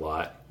to lose a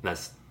lot, and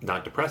that's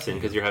not depressing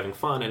because you're having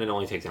fun and it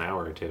only takes an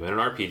hour or two. In an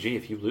RPG,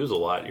 if you lose a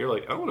lot, you're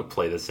like, I don't want to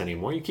play this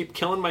anymore. You keep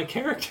killing my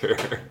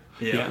character.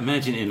 Yeah,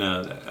 imagine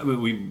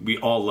we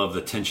all love the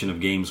tension of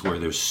games where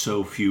there's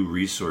so few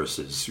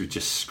resources. You're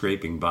just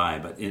scraping by,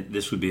 but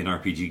this would be an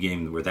RPG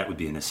game where that would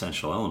be an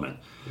essential element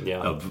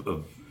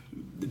of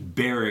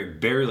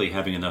barely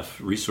having enough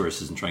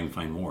resources and trying to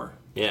find more.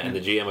 Yeah, and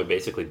the GM would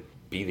basically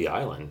be the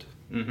island,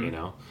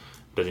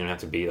 Doesn't even have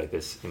to be like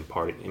this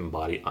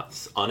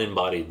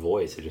unembodied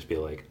voice. It'd just be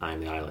like, I'm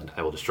the island.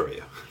 I will destroy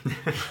you.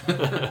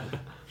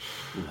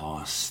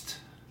 Lost.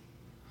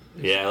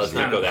 Yeah, let's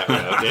not go that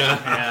route.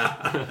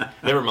 Yeah.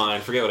 Never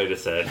mind. Forget what I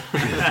just said.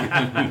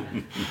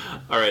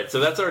 All right, so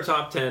that's our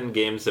top 10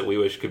 games that we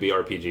wish could be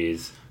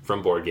RPGs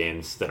from board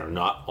games that are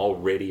not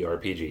already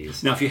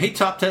RPGs. Now, if you hate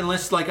top 10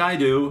 lists like I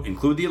do,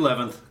 include the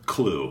 11th,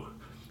 Clue.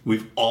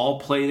 We've all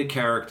played a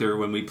character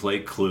when we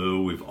play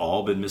Clue. We've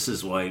all been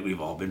Mrs. White. We've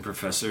all been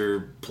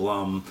Professor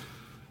Plum.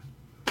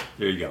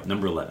 There you go,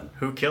 number 11.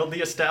 Who killed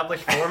the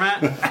established format?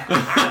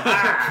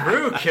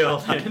 Drew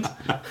killed it.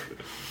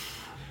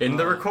 In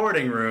the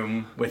recording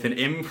room with an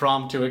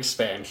impromptu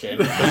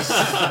expansion. All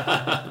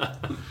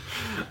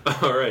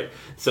right,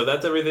 so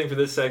that's everything for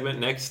this segment.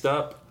 Next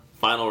up,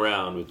 final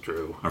round with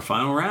Drew. Our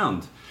final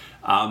round.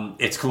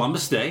 It's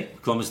Columbus Day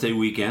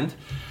weekend,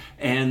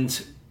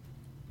 and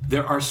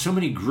there are so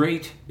many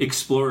great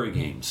explorer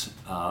games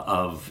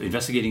of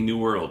investigating new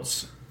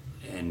worlds.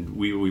 And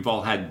we've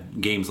all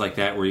had games like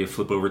that where you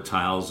flip over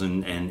tiles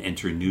and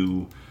enter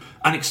new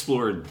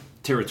unexplored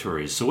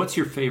territories. So what's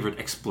your favorite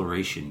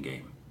exploration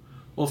game?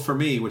 Well, for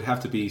me, it would have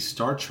to be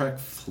Star Trek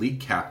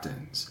Fleet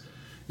Captains.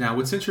 Now,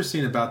 what's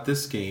interesting about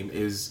this game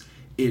is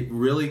it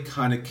really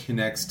kind of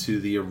connects to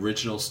the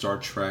original Star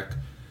Trek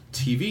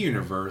TV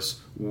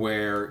universe,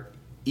 where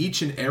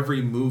each and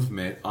every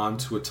movement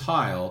onto a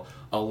tile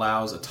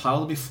allows a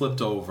tile to be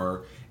flipped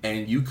over,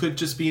 and you could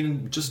just be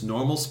in just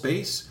normal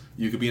space,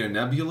 you could be in a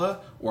nebula,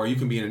 or you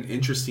can be in an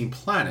interesting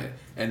planet,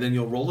 and then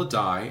you'll roll a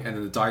die, and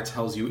then the die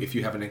tells you if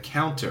you have an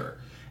encounter,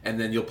 and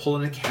then you'll pull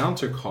an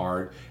encounter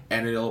card,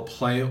 and it'll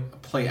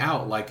play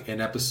out like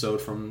an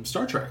episode from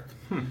Star Trek.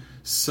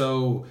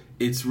 So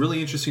it's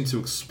really interesting to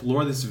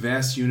explore this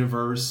vast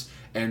universe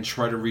and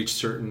try to reach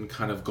certain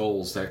kind of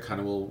goals that kind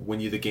of will win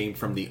you the game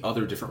from the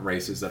other different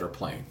races that are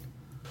playing.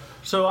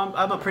 So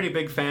I'm a pretty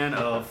big fan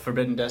of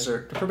Forbidden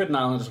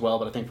Island as well,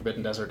 but I think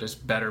Forbidden Desert is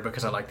better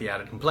because I like the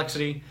added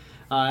complexity.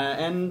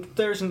 And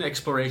there's an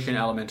exploration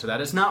element to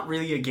that. It's not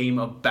really a game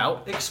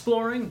about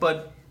exploring,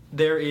 but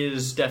there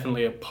is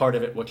definitely a part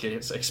of it which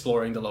is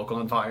exploring the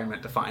local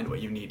environment to find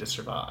what you need to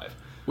survive.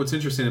 What's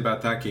interesting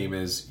about that game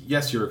is,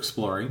 yes, you're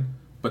exploring,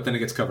 but then it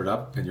gets covered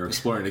up, and you're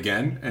exploring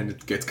again, and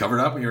it gets covered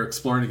up, and you're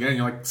exploring again, and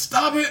you're like,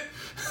 stop it!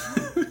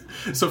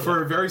 So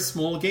for a very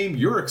small game,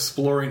 you're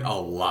exploring a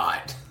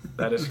lot.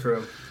 That is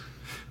true.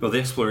 Well, the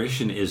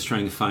exploration is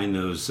trying to find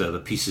those the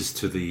pieces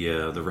to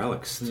the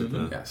relics. To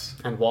the... Yes.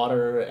 And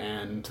water,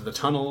 and the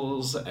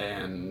tunnels,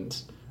 and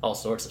all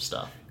sorts of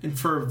stuff. And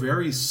for a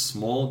very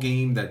small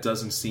game that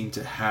doesn't seem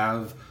to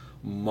have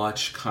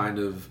much kind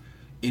of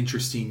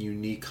interesting,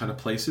 unique kind of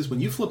places, when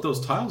you flip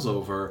those tiles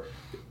over,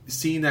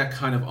 seeing that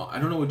kind of, I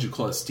don't know what you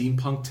call it,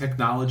 steampunk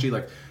technology,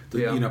 like,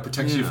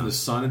 protects you from the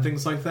sun and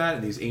things like that,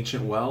 and these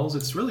ancient wells,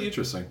 it's really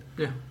interesting.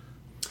 Yeah.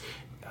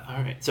 All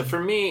right, so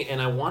for me, and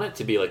I want it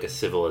to be like a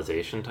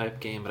Civilization type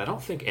game, but I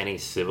don't think any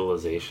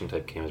Civilization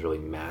type game has really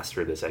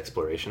mastered this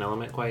exploration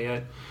element quite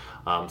yet.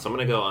 So I'm going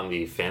to go on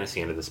the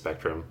fantasy end of the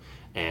spectrum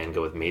and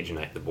go with Mage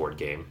Knight, the board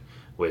game,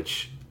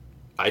 which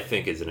I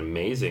think is an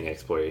amazing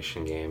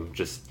exploration game.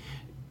 Just,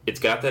 it's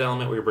got that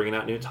element where you're bringing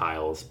out new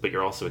tiles, but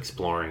you're also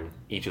exploring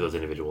each of those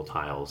individual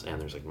tiles,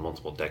 and there's like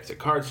multiple decks of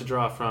cards to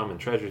draw from and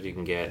treasures you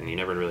can get, and you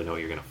never really know what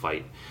you're going to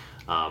fight.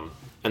 And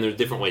there's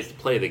different ways to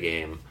play the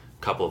game,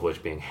 a couple of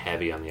which being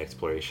heavy on the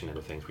exploration end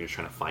of things, where you're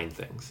trying to find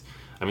things.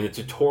 I mean, the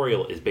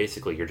tutorial is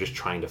basically you're just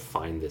trying to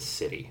find this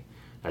city.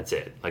 That's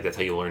it. Like, that's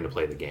how you learn to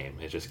play the game.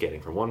 It's just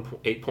getting from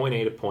point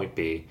A to point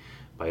B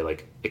by,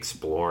 like,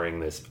 exploring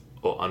this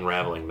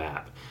unraveling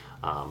map.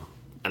 And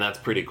that's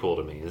pretty cool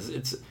to me.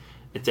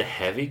 It's a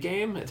heavy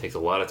game. It takes a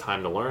lot of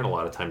time to learn, a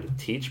lot of time to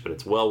teach, but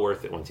it's well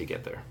worth it once you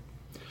get there.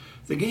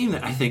 The game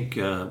that I think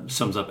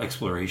sums up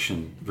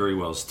exploration very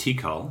well is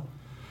Tikal.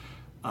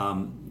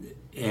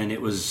 And it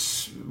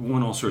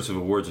won all sorts of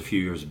awards a few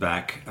years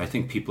back. I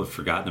think people have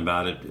forgotten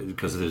about it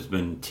because there's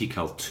been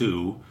Tikal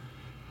 2.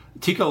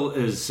 Tikal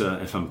is,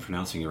 if I'm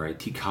pronouncing it right,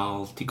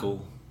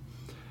 Tikal.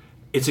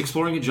 It's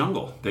exploring a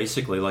jungle,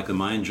 basically, like the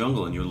Mayan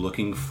jungle, and you're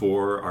looking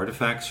for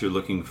artifacts, you're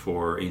looking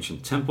for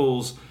ancient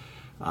temples,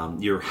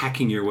 you're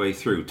hacking your way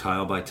through,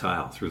 tile by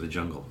tile, through the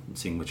jungle, and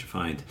seeing what you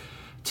find.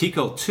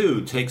 T-Cult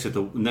 2 takes it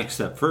the next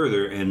step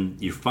further,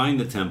 and you find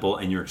the temple,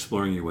 and you're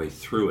exploring your way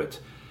through it,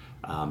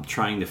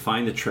 trying to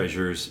find the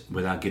treasures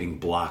without getting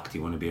blocked.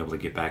 You want to be able to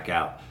get back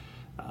out.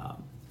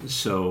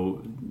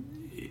 So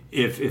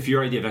if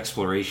your idea of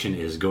exploration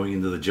is going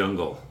into the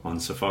jungle on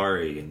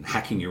safari and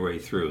hacking your way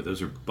through,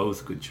 those are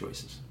both good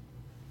choices.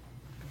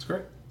 That's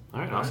great. All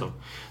right, awesome.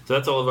 So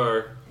that's all of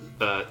our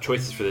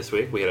choices for this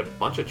week. We had a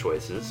bunch of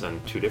choices on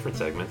 2 different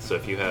segments. So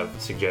if you have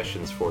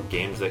suggestions for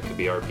games that could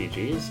be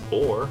RPGs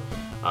or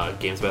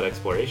games about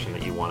exploration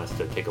that you want us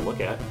to take a look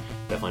at,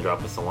 definitely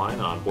drop us a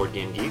line on Board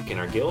Game Geek in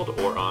our guild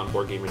or on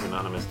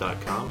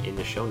BoardGamersAnonymous.com in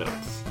the show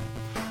notes.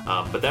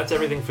 But that's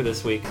everything for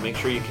this week. Make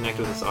sure you connect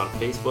with us on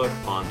Facebook,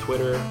 on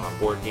Twitter, on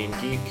Board Game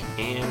Geek,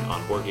 and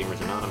on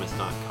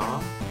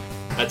BoardGamersAnonymous.com.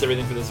 That's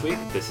everything for this week.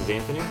 This is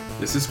Anthony.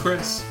 This is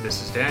Chris.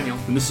 This is Daniel.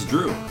 And this is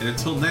Drew. And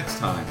until next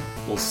time,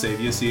 we'll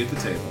save you a seat at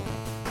the table.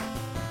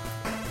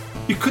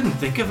 You couldn't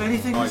think of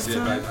anything Oh, I this did,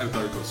 time? but I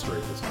thought I'd go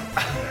straight this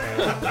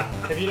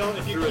time. If you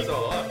Threw us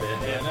all off,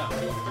 man. Yeah, no.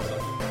 Do you want to do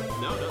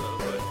something? No, that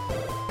was good.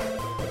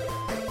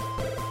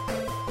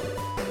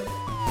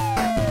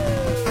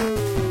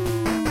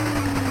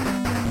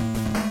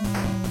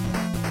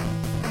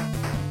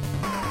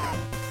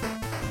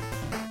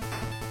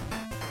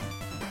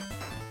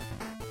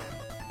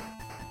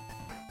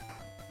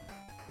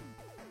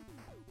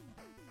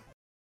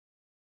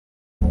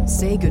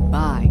 Say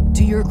goodbye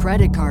to your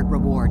credit card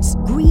rewards.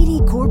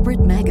 Greedy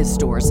corporate mega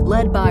stores,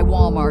 led by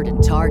Walmart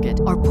and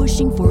Target, are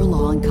pushing for a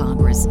law in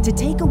Congress to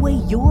take away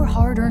your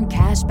hard-earned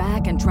cash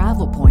back and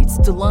travel points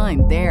to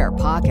line their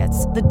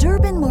pockets. The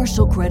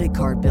Durbin-Marshall credit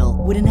card bill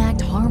would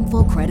enact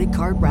harmful credit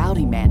card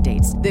routing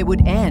mandates that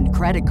would end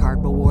credit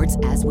card rewards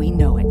as we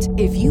know it.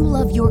 If you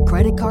love your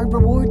credit card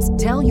rewards,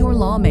 tell your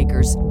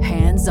lawmakers,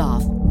 hands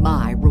off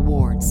my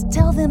rewards.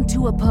 Tell them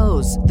to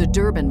oppose the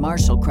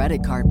Durbin-Marshall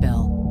credit card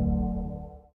bill.